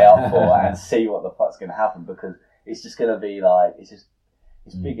want to stay up for and see what the fuck's going to happen, because it's just going to be like it's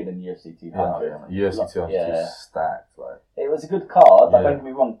bigger than UFC 200. UFC 200 is stacked. Like, it was a good card. Like, don't get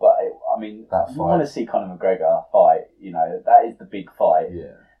me wrong, but I mean, you want to see Conor McGregor fight. You know, that is the big fight.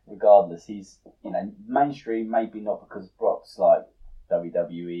 Yeah. Regardless, he's mainstream, maybe not because Brock's like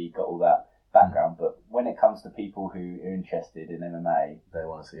WWE got all that background, but when it comes to people who are interested in MMA, they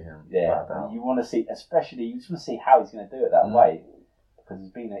want to see him. Yeah, you want to see, especially you just want to see how he's going to do it that way, because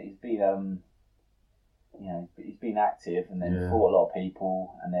he's been active and then fought a lot of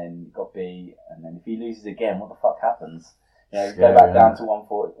people and then got beat, and then if he loses again, what the fuck happens? You know, go back down to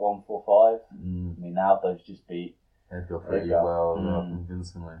 145. I mean, now those just beat Edgar pretty well,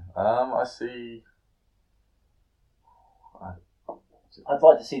 convincingly. I see. I'd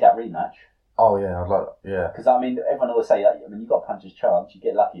like to see that rematch. Oh yeah, I'd like. Yeah. Because I mean, everyone always say, I mean, you got a puncher's chance. You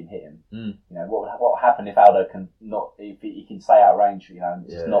get lucky and hit him. You know, what would happen if Aldo can not, if he can stay out of range, you know, and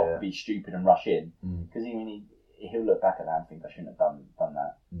just not be stupid and rush in? Because he'll look back at that and think, I shouldn't have done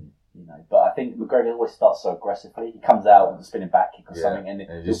that. You know, but I think McGregor always starts so aggressively. He comes out with a spinning back kick or something, and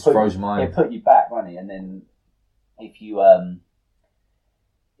it just throws your mind. He'll put you back, won't he? And then if you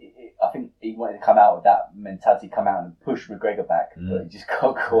I think he wanted to come out with that mentality, come out and push McGregor back, but he just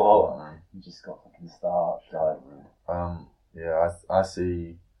got caught. He just got fucking starched. I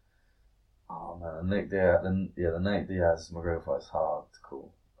see. Oh man, the Nate Diaz McGregor fight is hard to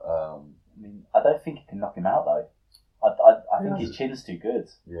call. I mean, I don't think he can knock him out though. I think his chin's too good.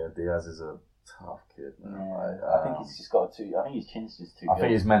 Yeah, Diaz is a tough kid, man. Yeah, I think he's just got I think his chin's just too good. I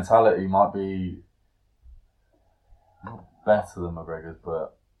think his mentality might be not better than McGregor's,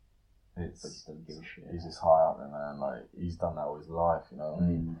 but he doesn't give a shit. He's just high up there, man. Like, he's done that all his life, you know what I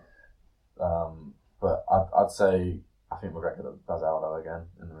mean? But I'd say I think McGregor does Aldo again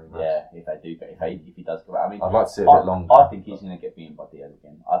in the rematch. Yeah, if he does go out. I mean, I'd like to see it a bit longer. I think he's going to get beaten by Diaz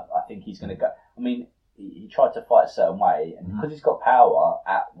again. I think he's going to go. I mean, he tried to fight a certain way, and because he's got power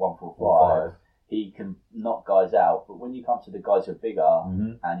at 145, he can knock guys out. But when you come to the guys who are bigger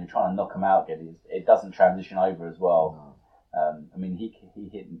and you're trying to knock them out again, it doesn't transition over as well. I mean, he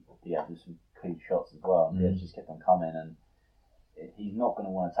hit Diaz with some clean shots as well, and Diaz just kept on coming, and he's not going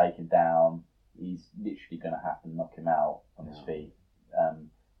to want to take him down. He's literally going to have to knock him out on his feet.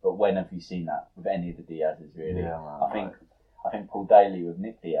 But when have you seen that with any of the Diaz's, really? Yeah, man, I think Paul Daly with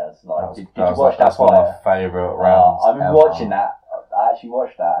Nick Diaz, like, did you watch that? That's one of my favourite rounds. I remember watching that. I actually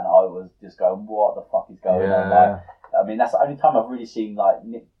watched that, and I was just going, "What the fuck is going on?" Like, I mean, that's the only time I've really seen like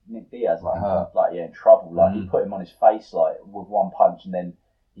Nick Diaz in trouble. Like, he put him on his face like with one punch, and then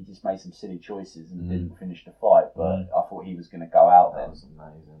he just made some silly choices and didn't finish the fight. But I thought he was going to go out then. That was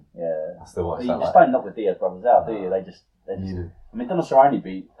amazing. Yeah, I still watch that. You just don't knock the Diaz brothers out, do you? They just. I mean, Donald Cerrone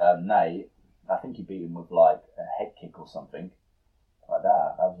beat Nate. I think he beat him with like a head kick or something like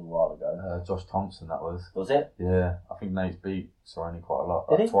that. That was a while ago. Josh Thompson, that was. Was it? Yeah, I think Nate's beat Cerrone quite a lot.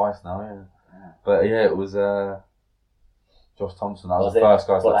 Did he? Twice now, yeah. But yeah, it was Josh Thompson. That was the first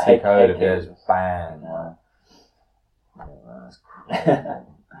guy to take over. Yeah, just bang. That's crazy.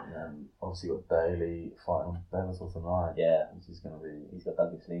 Obviously got Daly fighting on Bellator tonight. Yeah. Which is going to be... He's got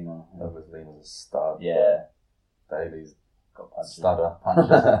Douglas Lima. Douglas Lima's a stud. Yeah. Daly's got punches. Studder.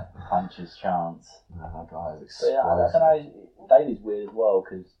 Punches chance. No, that guy is explosive. Yeah, I don't know. Daly's weird as well,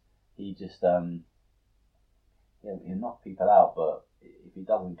 because he just... he'll knock people out, but if he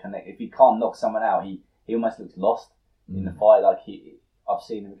doesn't connect... If he can't knock someone out, he almost looks lost in the fight. Like, I've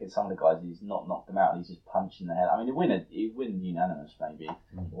seen him against some of the guys, he's not knocked them out, he's just punching the head. I mean, he'd win unanimous, maybe,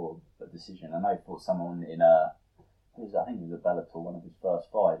 or a decision. I know he fought someone in I think it was a Bellator, one of his first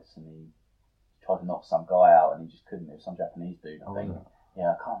fights, and he tried to knock some guy out, and he just couldn't. It was some Japanese dude, I think.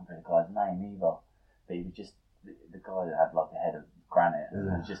 Yeah, I can't remember the guy's name either, but he was just, the guy that had like a head of granite, and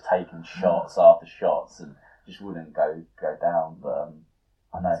he was just taking shots after shots, and just wouldn't go down. But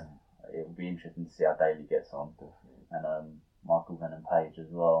I know it would be interesting to see how Daly gets on. And Michael Venom Page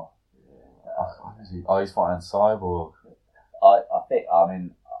as well. He's fighting Cyborg. I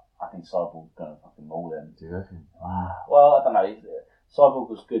think Cyborg's gonna fucking maul him. Do you reckon? Well, I don't know. Cyborg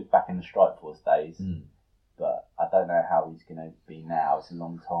was good back in the Strikeforce days, but I don't know how he's gonna be now. It's a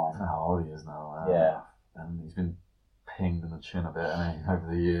long time. How old he is now? Yeah, and he's been pinged in the chin a bit, hasn't he, over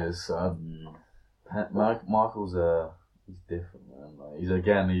the years. So Michael's he's different, man. Like,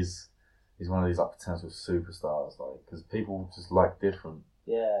 he's one of these like potential superstars, like, because people just like different.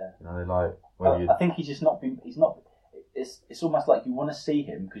 Yeah. You know, they like. I think he's just not been. He's not. It's almost like you want to see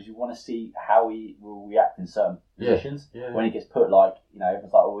him because you want to see how he will react in certain positions. Yeah. When he gets put, like, you know,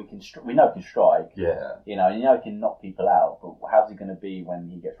 everyone's like, well, we know he can strike. Yeah. You know, and you know he can knock people out, but how's he going to be when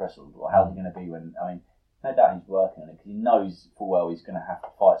he gets wrestled, or how's he going to be when? I mean, no doubt he's working on it because he knows full well he's going to have to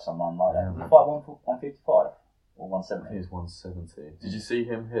fight someone like that. Did he fight 155 or 170? I think it's 170. Did you see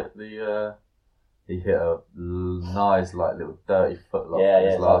him hit the? He hit a nice, like, little dirty footlock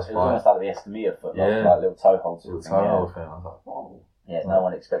in his last fight. It was almost like the Escamilla footlock, like little toe hold sort of thing. Toe hold thing. I was like, whoa. Yeah, no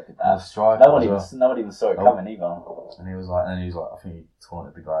one expected that. No one even saw it coming either. And he was like, I think he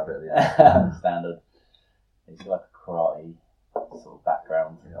taunted the guy a bit at the end. Standard. He's like a karate sort of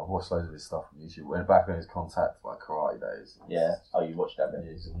background. Yeah, I've watched loads of his stuff on YouTube. Went back on his Contact, like, karate days. Yeah. Oh, you watched that bit?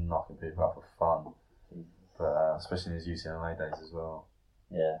 Yeah, he's just knocking people out for fun. But especially in his UCMA days as well.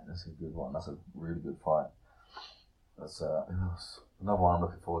 Yeah, that's a good one. That's a really good fight. That's another one I'm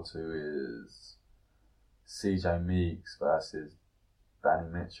looking forward to is CJ Meeks versus Danny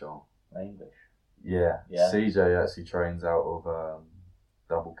Mitchell. English. Yeah. CJ actually trains out of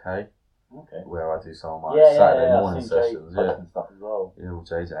Double K. Okay. Where I do some of my Saturday morning sessions. And stuff as well. Yeah, with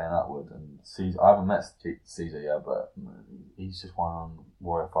JJ and Atwood. And I haven't met CJ yet, but he's just won on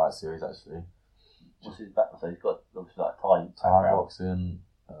Warrior Fight Series actually. What's his background? So he's got obviously like Thai boxing.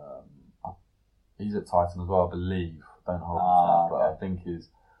 He's at Titan as well, I believe. Don't hold me to that, but I think he's.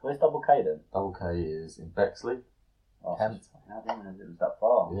 Where's Double K then? Double K is in Bexley, Kent. I didn't know it was that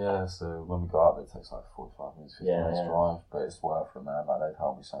far. Yeah, so when we go out there, it takes like 45 minutes, 50 minutes drive, but it's worth it, man. Like, they've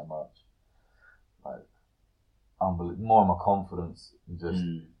helped me so much. Like, unbelievable. More of my confidence. Just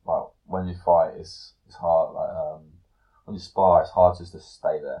like when you fight, it's hard. Like when you spar, it's hard just to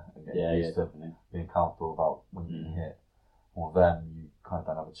stay there and get used to being comfortable about when you get hit. Well, then you kind of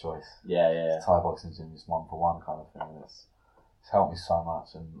don't have a choice. Yeah. Thai boxing gym is 1-for-1 kind of thing. It's helped me so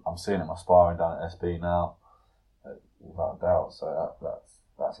much, and I'm seeing it in my sparring down at SB now, without a doubt. So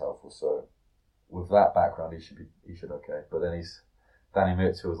that's helpful. So with that background, he should okay. But then Danny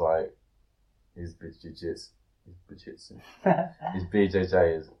Mitchell's like his jiu-jitsu. His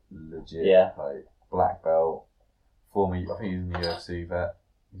BJJ is legit. Yeah. Like black belt. I think he's a UFC vet.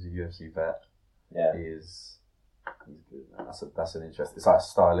 He's a UFC vet. Yeah. He's good, man. That's an interesting. It's like a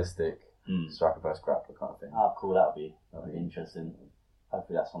stylistic striker versus grappler kind of thing. Oh, cool. That'll be interesting.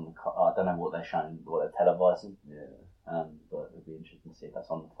 Hopefully that's on the. I don't know what they're showing, what they're televising. Yeah. But it'll be interesting to see if that's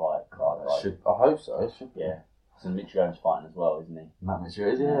on the fight card. I hope so. It should be. Yeah. So Mitrione's fighting as well, isn't he? Matt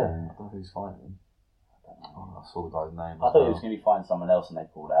Mitrione, yeah. I don't know who's fighting. I saw the guy's name. I thought he was going to be fighting someone else and they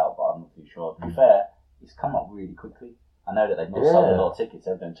pulled out, but I'm not too sure. To be fair, it's come up really quickly. I know that they've not sold a lot of tickets.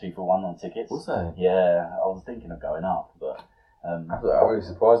 They've done 2 for 1 on tickets. Was they? Yeah, I was thinking of going up, but that really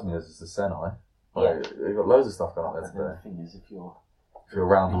surprised me as it's the Senai. They've got loads of stuff going on there today. The thing is, if you're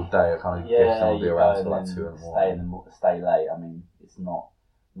around all day, I kind of guess someone will be around till like 2 in the morning. Stay late. I mean, it's not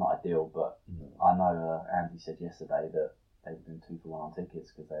ideal, but I know Andy said yesterday that they were doing 2 for 1 on tickets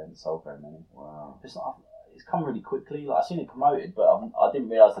because they hadn't sold very many. Wow. It's come really quickly. Like, I've seen it promoted, but I didn't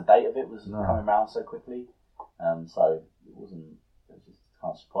realise the date of it was coming around so quickly. So it was just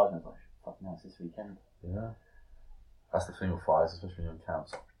kind of surprising. I was like, fucking hell, it's this weekend. Yeah. That's the thing with fights, especially when you're in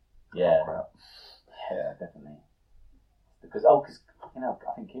camps. Yeah. Crap. Yeah, definitely. Because I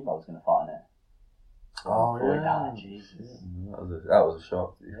think Kimbo was going to fight on it. Oh yeah. Jesus. That was a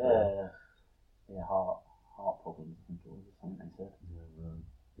shock. Yeah, heart problems. I think it was something they said.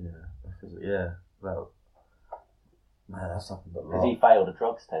 Yeah. Man, that's something but because he failed a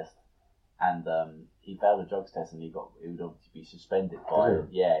drugs test, and he would obviously be suspended by.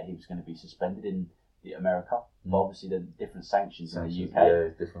 Yeah, he was going to be suspended in America. But obviously the different sanctions in the UK. Yeah,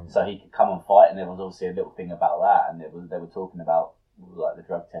 different. So he could come and fight, and there was obviously a little thing about that, and they were talking about like the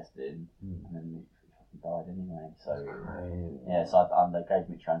drug testing, and then he died anyway. So yeah, so they gave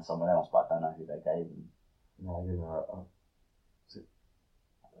Mitrione someone else, but I don't know who they gave him. No,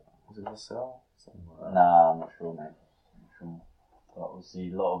 was it Marcel? Something like that. Nah, I'm not sure, mate. But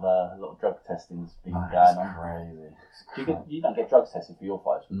obviously a lot of drug testing's been going on. Crazy. You don't get drugs tested for your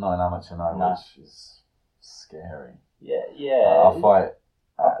fights? No, not much, which is scary. Yeah. I'll fight.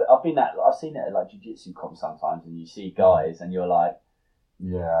 I've seen it at like jiu-jitsu comps sometimes, and you see guys, and you're like,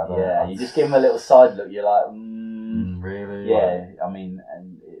 you just give them a little side look. You're like, really? Yeah, I mean,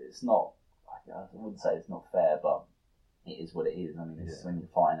 and it's not. I wouldn't say it's not fair, but it is what it is. I mean, it's when you're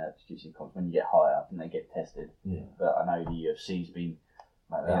fighting at jiu-jitsu comps, when you get higher, I think they get tested. Yeah. But I know the UFC's been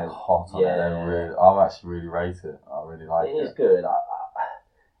like, they're hot on it. I'm actually really rate it. I really like it. It is good.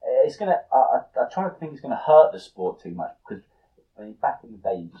 It's gonna. I try to think it's gonna hurt the sport too much because I mean, back in the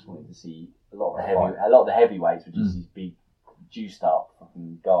day, you just wanted to see a lot of the heavyweights, which is these big, juiced up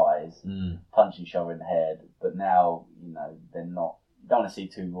fucking guys punching each other in the head. But now, they're not. You don't want to see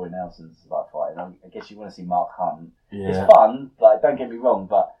 2 Roy Nelsons like fighting. I guess you want to see Mark Hunt. Yeah. It's fun, like don't get me wrong,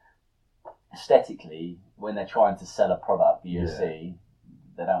 but aesthetically, when they're trying to sell a product, the UFC,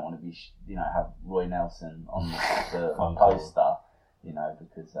 they don't want to be, have Roy Nelson on the poster,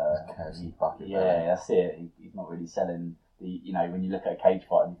 because that's it. He's not really selling the, when you look at a cage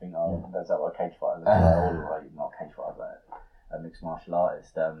fight and you think, that's that what a cage fighter looks like, or not a cage fighter, but a mixed martial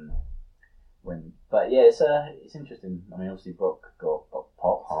artist. It's interesting. I mean, obviously Brock got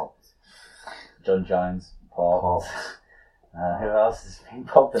popped. John Jones popped. Who else has been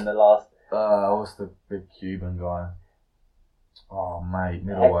popped in the last? What's the big Cuban guy? Oh mate,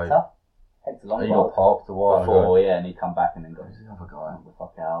 middleweight. Hector Lombard. He got popped a while ago. And he come back and then got the other guy. The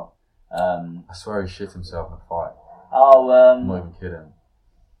fuck out. I swear he shit himself in a fight. I'm not even kidding.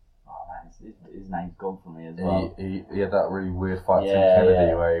 Oh man, his name's gone from me as well. He had that really weird fight to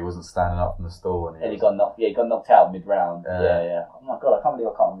Kennedy where he wasn't standing up from the stool and he got knocked out mid round. Yeah. Oh my god, I can't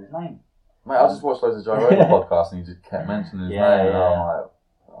remember his name. Mate, I just watched loads of Joe Rogan podcasts and he just kept mentioning his name. And I'm like,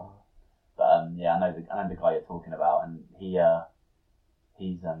 But I know the guy you're talking about, and he got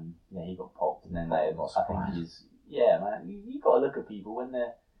popped, and then man, you got to look at people when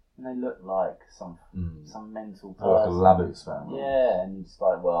they look like some mental person. Like a lab experiment. Yeah, and it's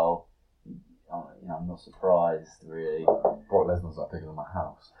like, well, I'm not surprised really. Brock Lesnar's like bigger than my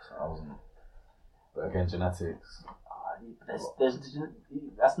house, so I wasn't. But again, genetics.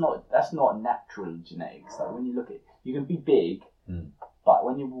 That's not natural genetics. Like when you look at, you can be big, but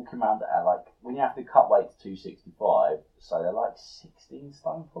when you're walking around when you have to cut weight to 265, so they're like 16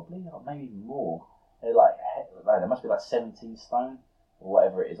 stone probably, or maybe even more. They're like they must be like 17 stone or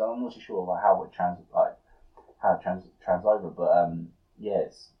whatever it is. I'm not too sure about how it trans over, but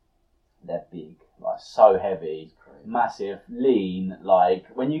they're big, like so heavy, massive, lean. Like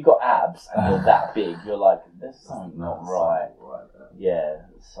when you got abs and you're that big, you're like, there's something not right. Yeah,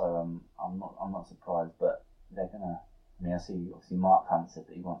 so I'm not surprised, but they're gonna. I mean, I see. Obviously, Mark Hunt said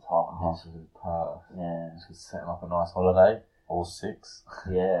that he wants half of his part. Yeah, just set him up a nice holiday or 6.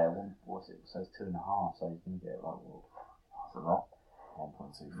 Yeah, what's it? So it's 2.5. So he's gonna get that's a lot.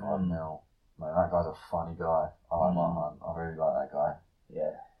 1.25 mil. Man, that guy's a funny guy. I like my hunt. I really like that guy.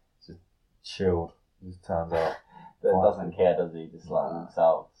 Yeah. Just chilled. Just turns out. But doesn't care, does he? Just like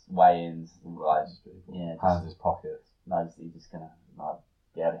himself, weigh-ins, like hands in his pockets. Knows that he's just gonna like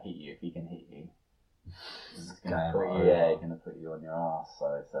be able to hit you if he can hit you. He's just gonna put you on your ass. So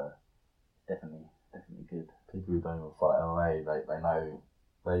it's definitely good. People who don't even fight MMA, they know.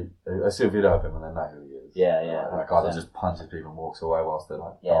 They see a video of him and they know who he is. Yeah. Like, that guy that just punches people and walks away whilst they're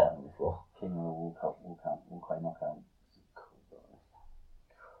like dying on the floor. King of the walkway knockout.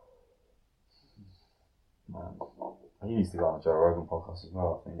 Man. He used to go on the Joe Rogan podcast as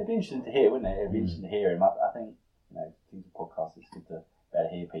well, I think. It'd be interesting to hear, wouldn't it? It'd be interesting to hear him. I think, these podcasts, it's good to better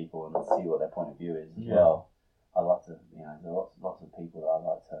hear people and see what their point of view is as well. I like to, there's lots of people that I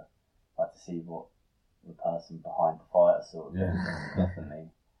like to see what the person behind the fighter sort of thing. Definitely.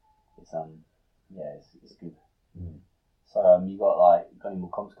 It's good. So you got any more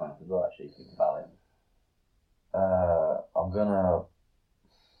comps coming up as well, actually, think about it.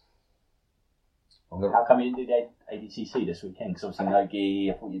 How come you didn't do the ADCC this weekend? Because obviously no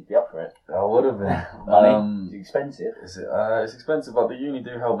gi, I thought you'd be up for it. I would have been. Money? It's expensive. It's expensive, but the uni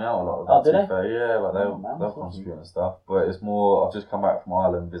do help me out a lot. Oh, do they? Fair. Yeah, like they'll contribute and stuff. But it's more, I've just come back from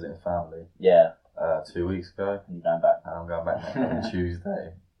Ireland visiting family. Yeah. 2 weeks ago. And you're going back? And I'm going back on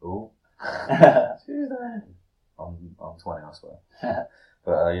Tuesday. Ooh. Tuesday. I'm 20, I swear.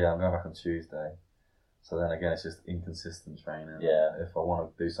 But I'm going back on Tuesday. So then again, it's just inconsistent training. Yeah. If I want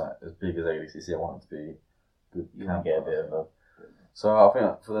to do something as big as ADCC, I want it to be good. You want to get a bit of a... So I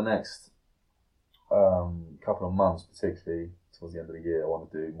think for the next couple of months, particularly towards the end of the year, I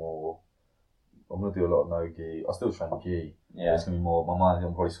want to do more. I'm going to do a lot of no gi. I still train gi. Yeah. It's going to be more. My mind's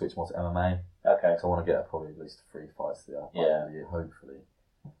going to probably switch more to MMA. Okay. So I want to get probably at least 3 fights to the end of the year, hopefully.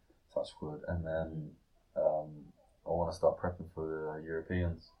 Touch wood, and then I want to start prepping for the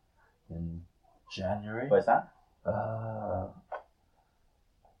Europeans in January. Where's that? I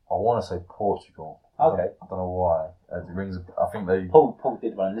want to say Portugal. Okay. I don't know why. It rings. I think they. Paul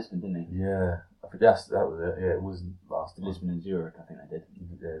did one in Lisbon, didn't he? Yeah. I think that was it. Yeah, it was last. Lisbon and Zurich, I think they did.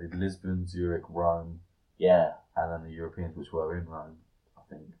 Yeah, they did Lisbon, Zurich, Rome. Yeah. And then the Europeans, which were in Rome, I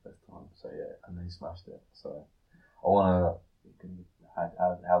think this time. So yeah, and they smashed it. So I want to.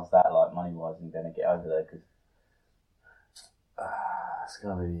 How's that like money wise and going to get over there? Because it's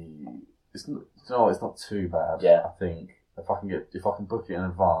gonna be. It's not too bad. Yeah. I think if I can book it in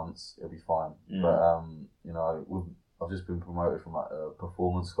advance, it'll be fine. But I've just been promoted from a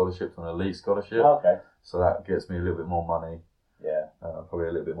performance scholarship to an elite scholarship. Oh, okay. So that gets me a little bit more money. Yeah. Probably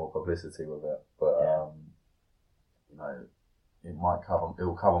a little bit more publicity with it. But it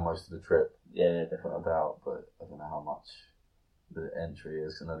will cover most of the trip. Yeah, definitely. Without a doubt. But I don't know how much the entry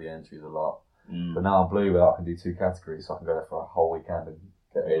is. I know the entry is a lot. But now I'm blue belt, I can do 2 categories, so I can go there for a whole weekend and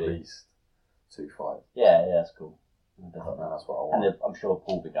get at least 2 fights. Yeah, that's cool. Definitely. That's what I want. And I'm sure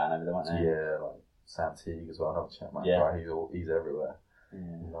Paul will be going over there, won't they? Yeah, like Sam Teague as well, another chap, man. Yeah. Right, he's everywhere.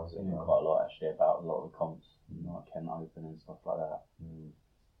 Yeah. He loves it. Quite a lot actually about a lot of the comps, like Kent Open and stuff like that.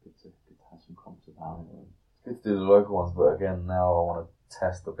 Good to have some comps about it. Good to do the local ones, but again, now I want to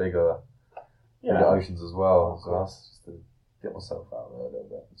test the bigger oceans as well. So that's just to get myself out there a little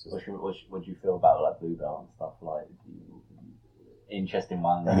bit. What do you feel about like blue belt and stuff? Like, interesting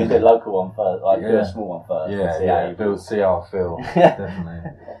one. You can do a local one first, do a small one first. See how I feel.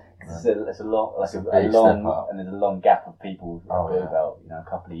 Definitely. It's a long, and there's a long gap of people with blue belt. A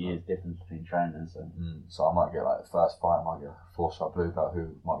couple of years difference between trainers. So I might get like the first fight, I might get a 4-star blue belt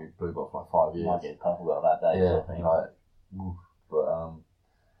who might be blue belt for like 5 years. Might get a purple belt that day. Yeah, sort of thing. But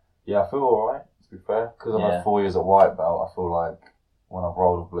I feel alright. To be fair, because I've had 4 years at white belt, I feel like when I've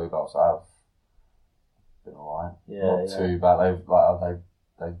rolled with blue belts, I've been alright. Not too bad.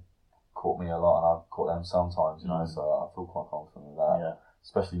 They've caught me a lot, and I've caught them sometimes. So I feel quite confident with that. Yeah.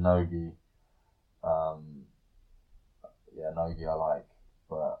 Especially no-gi. No-gi I like,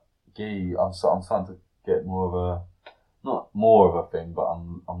 but gi I'm starting to get not more of a thing, but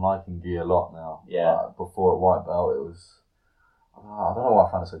I'm liking gi a lot now. Yeah. Before at white belt, it was. I don't know why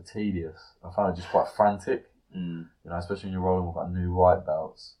I found it so tedious. I found it just quite frantic. Especially when you're rolling with like new white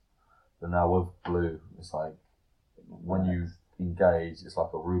belts. But now with blue, it's like when you engage, it's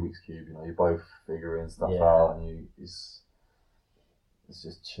like a Rubik's cube. You both figuring stuff out, and it's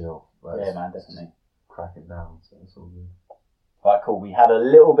just chill. Yeah, man, definitely. Crack it down, so it's all good. Right, cool. We had a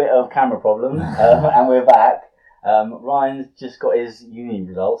little bit of camera problem, and we're back. Ryan's just got his uni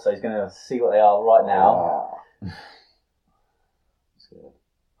results, so he's going to see what they are right now. Let's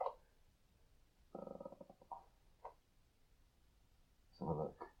have a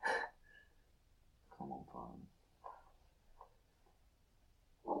look. Come on, fine.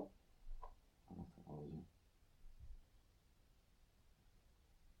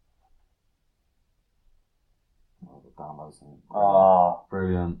 download something. Oh,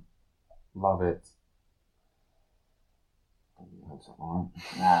 Brilliant. Love it. I hope something alright.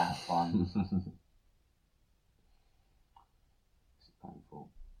 nah, that's fine. It's painful.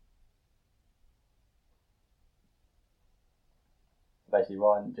 Basically,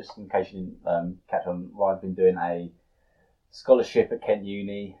 Ryan, just in case you didn't catch on, Ryan's been doing a scholarship at Kent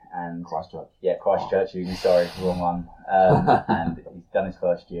Uni and Christchurch. Yeah, Christchurch Uni. Sorry, wrong one. And he's done his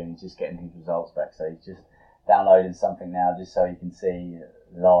first year and he's just getting his results back. So he's just downloading something now, just so you can see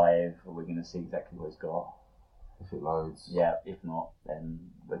live. We're going to see exactly what he's got. If it loads. Yeah. If not, then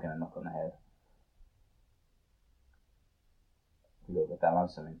we're going to knock on the head. You got to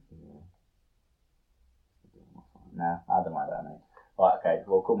download something. Yeah. Nah, I don't mind that, mate. Right, okay,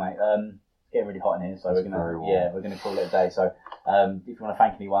 well, cool, mate. It's getting really hot in here, so It's we're gonna very warm. we're gonna call it a day. So, if you want to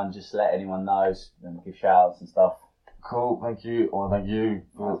thank anyone, just let anyone know, and give shout outs and stuff. Cool, thank you. I want to thank you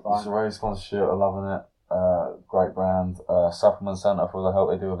for That's the fine. Serrated sponsorship. I'm loving it. Great brand. Supplement Centre for the help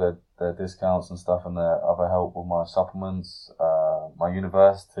they do with their discounts and stuff, and their other help with my supplements. My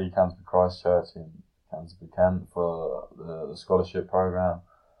university, Canterbury Christchurch in Canterbury, Kent, for the scholarship program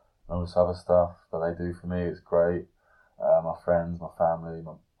and all this other stuff that they do for me. It's great. My friends, my family,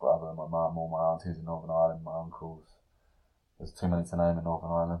 my brother, my mum, all my aunties in Northern Ireland, my uncles. There's too many to name in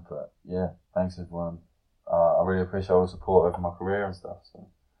Northern Ireland, but yeah, thanks everyone. I really appreciate all the support over my career and stuff, so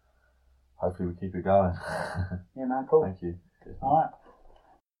hopefully we keep it going. Yeah, man, cool. Thank you. All right.